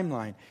our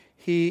timeline.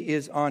 He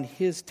is on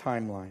his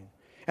timeline.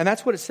 And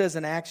that's what it says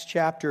in Acts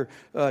chapter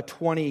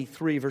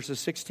 23, verses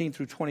 16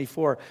 through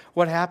 24.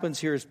 What happens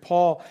here is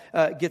Paul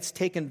gets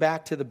taken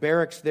back to the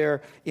barracks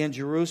there in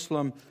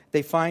Jerusalem.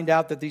 They find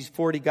out that these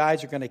 40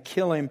 guys are going to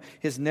kill him.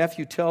 His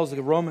nephew tells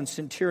the Roman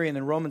centurion,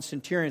 and the Roman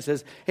centurion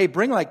says, hey,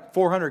 bring like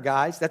 400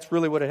 guys. That's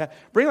really what it has.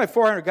 Bring like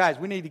 400 guys.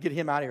 We need to get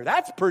him out of here.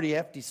 That's pretty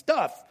hefty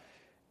stuff.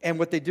 And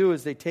what they do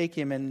is they take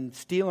him and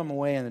steal him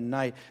away in the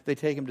night. They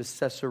take him to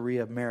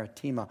Caesarea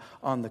Maritima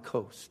on the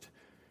coast.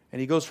 And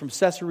he goes from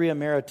Caesarea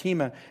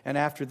Maritima, and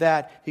after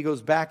that, he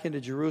goes back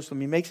into Jerusalem.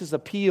 He makes his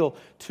appeal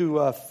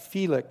to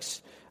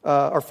Felix,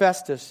 or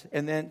Festus,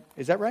 and then,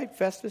 is that right,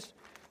 Festus?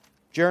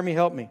 Jeremy,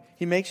 help me.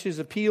 He makes his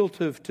appeal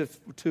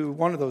to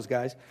one of those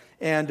guys,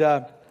 and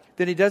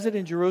then he does it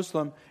in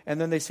Jerusalem, and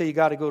then they say, you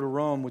got to go to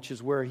Rome, which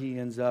is where he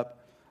ends up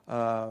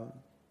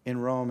in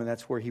Rome, and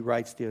that's where he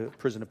writes the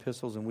prison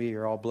epistles, and we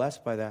are all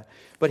blessed by that.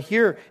 But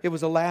here, it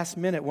was a last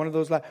minute, one of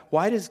those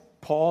why does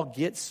Paul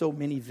get so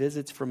many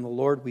visits from the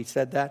Lord? We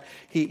said that.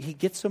 He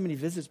gets so many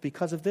visits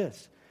because of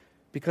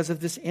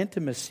this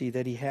intimacy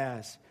that he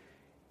has.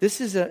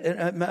 This is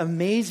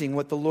amazing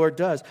what the Lord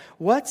does.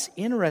 What's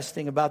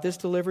interesting about this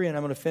delivery, and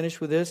I'm going to finish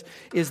with this,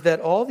 is that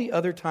all the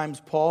other times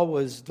Paul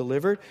was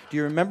delivered, do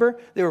you remember?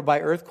 They were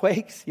by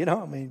earthquakes,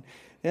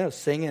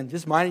 singing,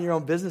 just minding your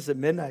own business at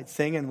midnight,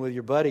 singing with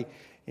your buddy,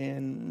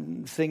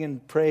 and singing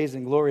praise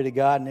and glory to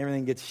God, and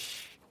everything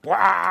gets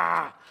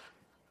wah!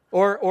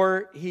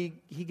 Or he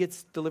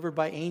gets delivered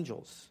by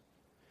angels.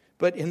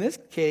 But in this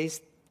case,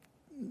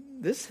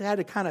 this had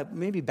to kind of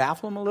maybe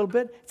baffle him a little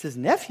bit. It's his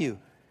nephew.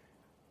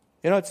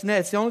 It's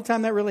the only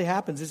time that really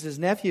happens. It's his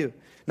nephew.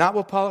 Not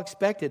what Paul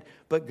expected,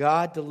 but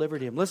God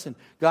delivered him. Listen,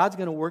 God's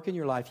going to work in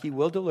your life. He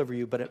will deliver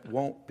you, but it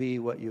won't be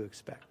what you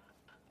expect.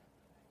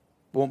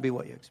 Won't be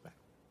what you expect.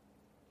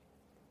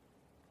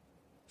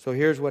 So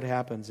here's what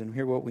happens, and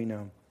here's what we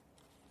know.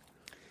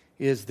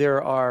 Is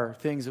there are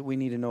things that we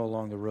need to know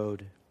along the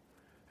road,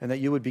 and that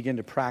you would begin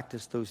to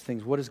practice those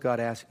things. What is God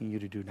asking you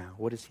to do now?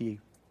 What is He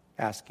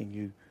asking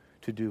you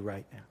to do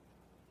right now?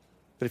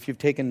 But if you've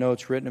taken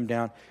notes, written them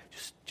down,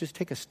 just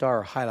take a star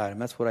or highlight them.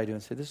 That's what I do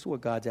and say, this is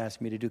what God's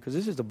asking me to do, because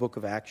this is the book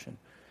of action.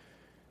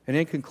 And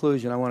in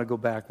conclusion, I want to go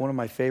back. One of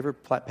my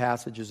favorite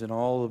passages in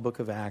all the book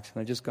of Acts,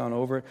 and I've just gone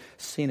over it,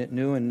 seen it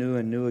new and new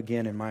and new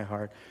again in my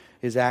heart,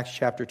 is Acts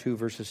chapter 2,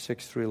 verses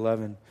 6 through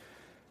 11,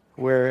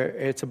 where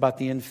it's about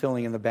the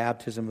infilling and the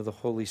baptism of the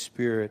Holy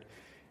Spirit.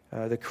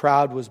 The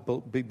crowd was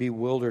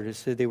bewildered. It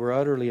said they were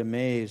utterly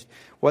amazed.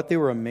 What they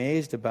were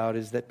amazed about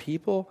is that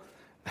people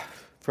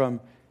from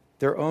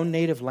their own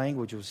native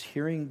language was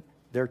hearing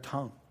their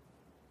tongue.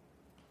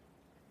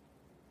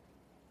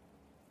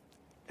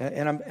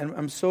 And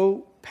I'm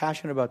so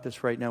passionate about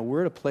this right now.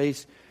 We're at a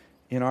place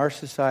in our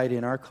society,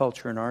 in our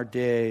culture, in our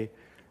day,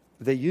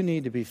 that you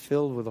need to be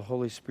filled with the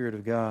Holy Spirit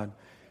of God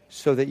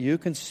so that you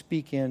can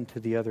speak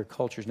into the other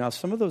cultures. Now,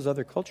 some of those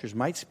other cultures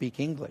might speak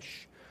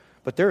English,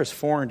 but they're as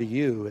foreign to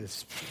you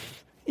as,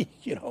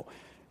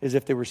 as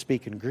if they were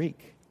speaking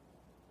Greek.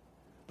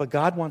 But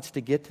God wants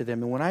to get to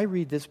them. And when I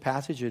read this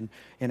passage in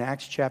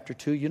Acts chapter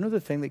 2, the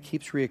thing that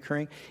keeps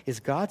reoccurring is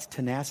God's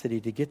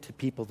tenacity to get to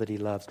people that He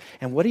loves.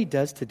 And what He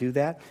does to do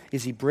that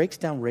is He breaks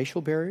down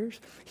racial barriers.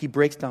 He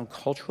breaks down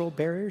cultural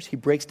barriers. He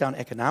breaks down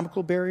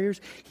economical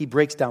barriers. He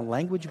breaks down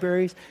language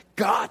barriers.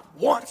 God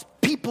wants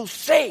people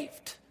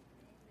saved.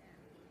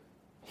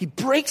 He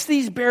breaks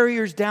these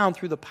barriers down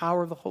through the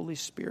power of the Holy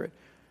Spirit.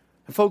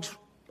 And folks,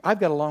 I've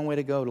got a long way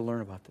to go to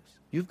learn about this.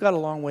 You've got a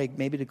long way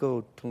maybe to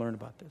go to learn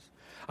about this.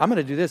 I'm going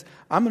to do this.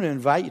 I'm going to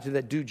invite you to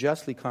that Do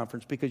Justly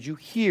conference, because you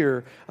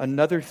hear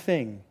another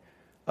thing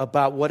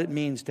about what it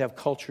means to have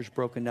cultures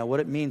broken down, what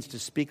it means to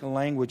speak a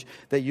language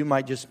that you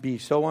might just be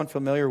so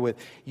unfamiliar with.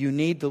 We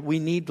need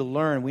to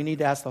learn. We need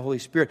to ask the Holy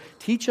Spirit,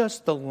 teach us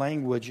the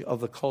language of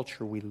the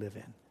culture we live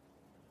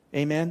in.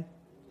 Amen?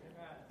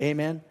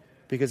 Amen?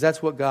 Because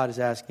that's what God is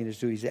asking us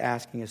to do. He's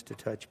asking us to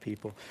touch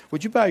people.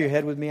 Would you bow your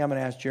head with me? I'm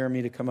going to ask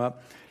Jeremy to come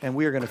up, and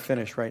we are going to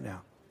finish right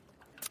now.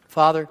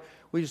 Father,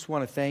 we just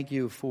want to thank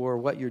You for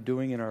what You're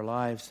doing in our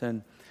lives.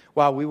 And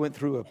wow, we went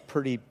through a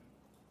pretty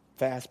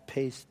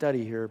fast-paced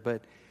study here,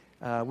 but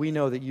we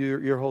know that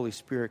Your Holy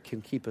Spirit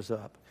can keep us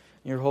up.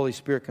 Your Holy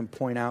Spirit can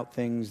point out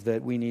things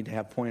that we need to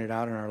have pointed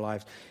out in our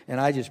lives.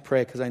 And I just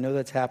pray, because I know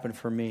that's happened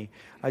for me,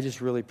 I just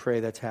really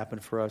pray that's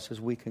happened for us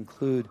as we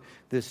conclude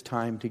this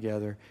time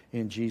together.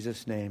 In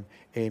Jesus' name,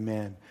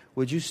 amen.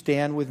 Would you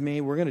stand with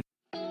me? We're going to...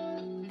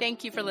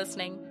 Thank you for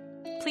listening.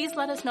 Please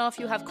let us know if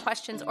you have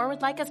questions or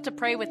would like us to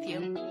pray with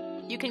you.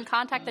 You can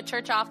contact the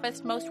church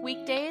office most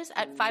weekdays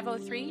at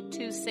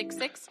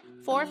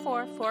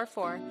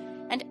 503-266-4444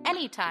 and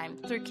anytime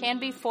through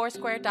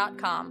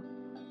canbyfoursquare.com.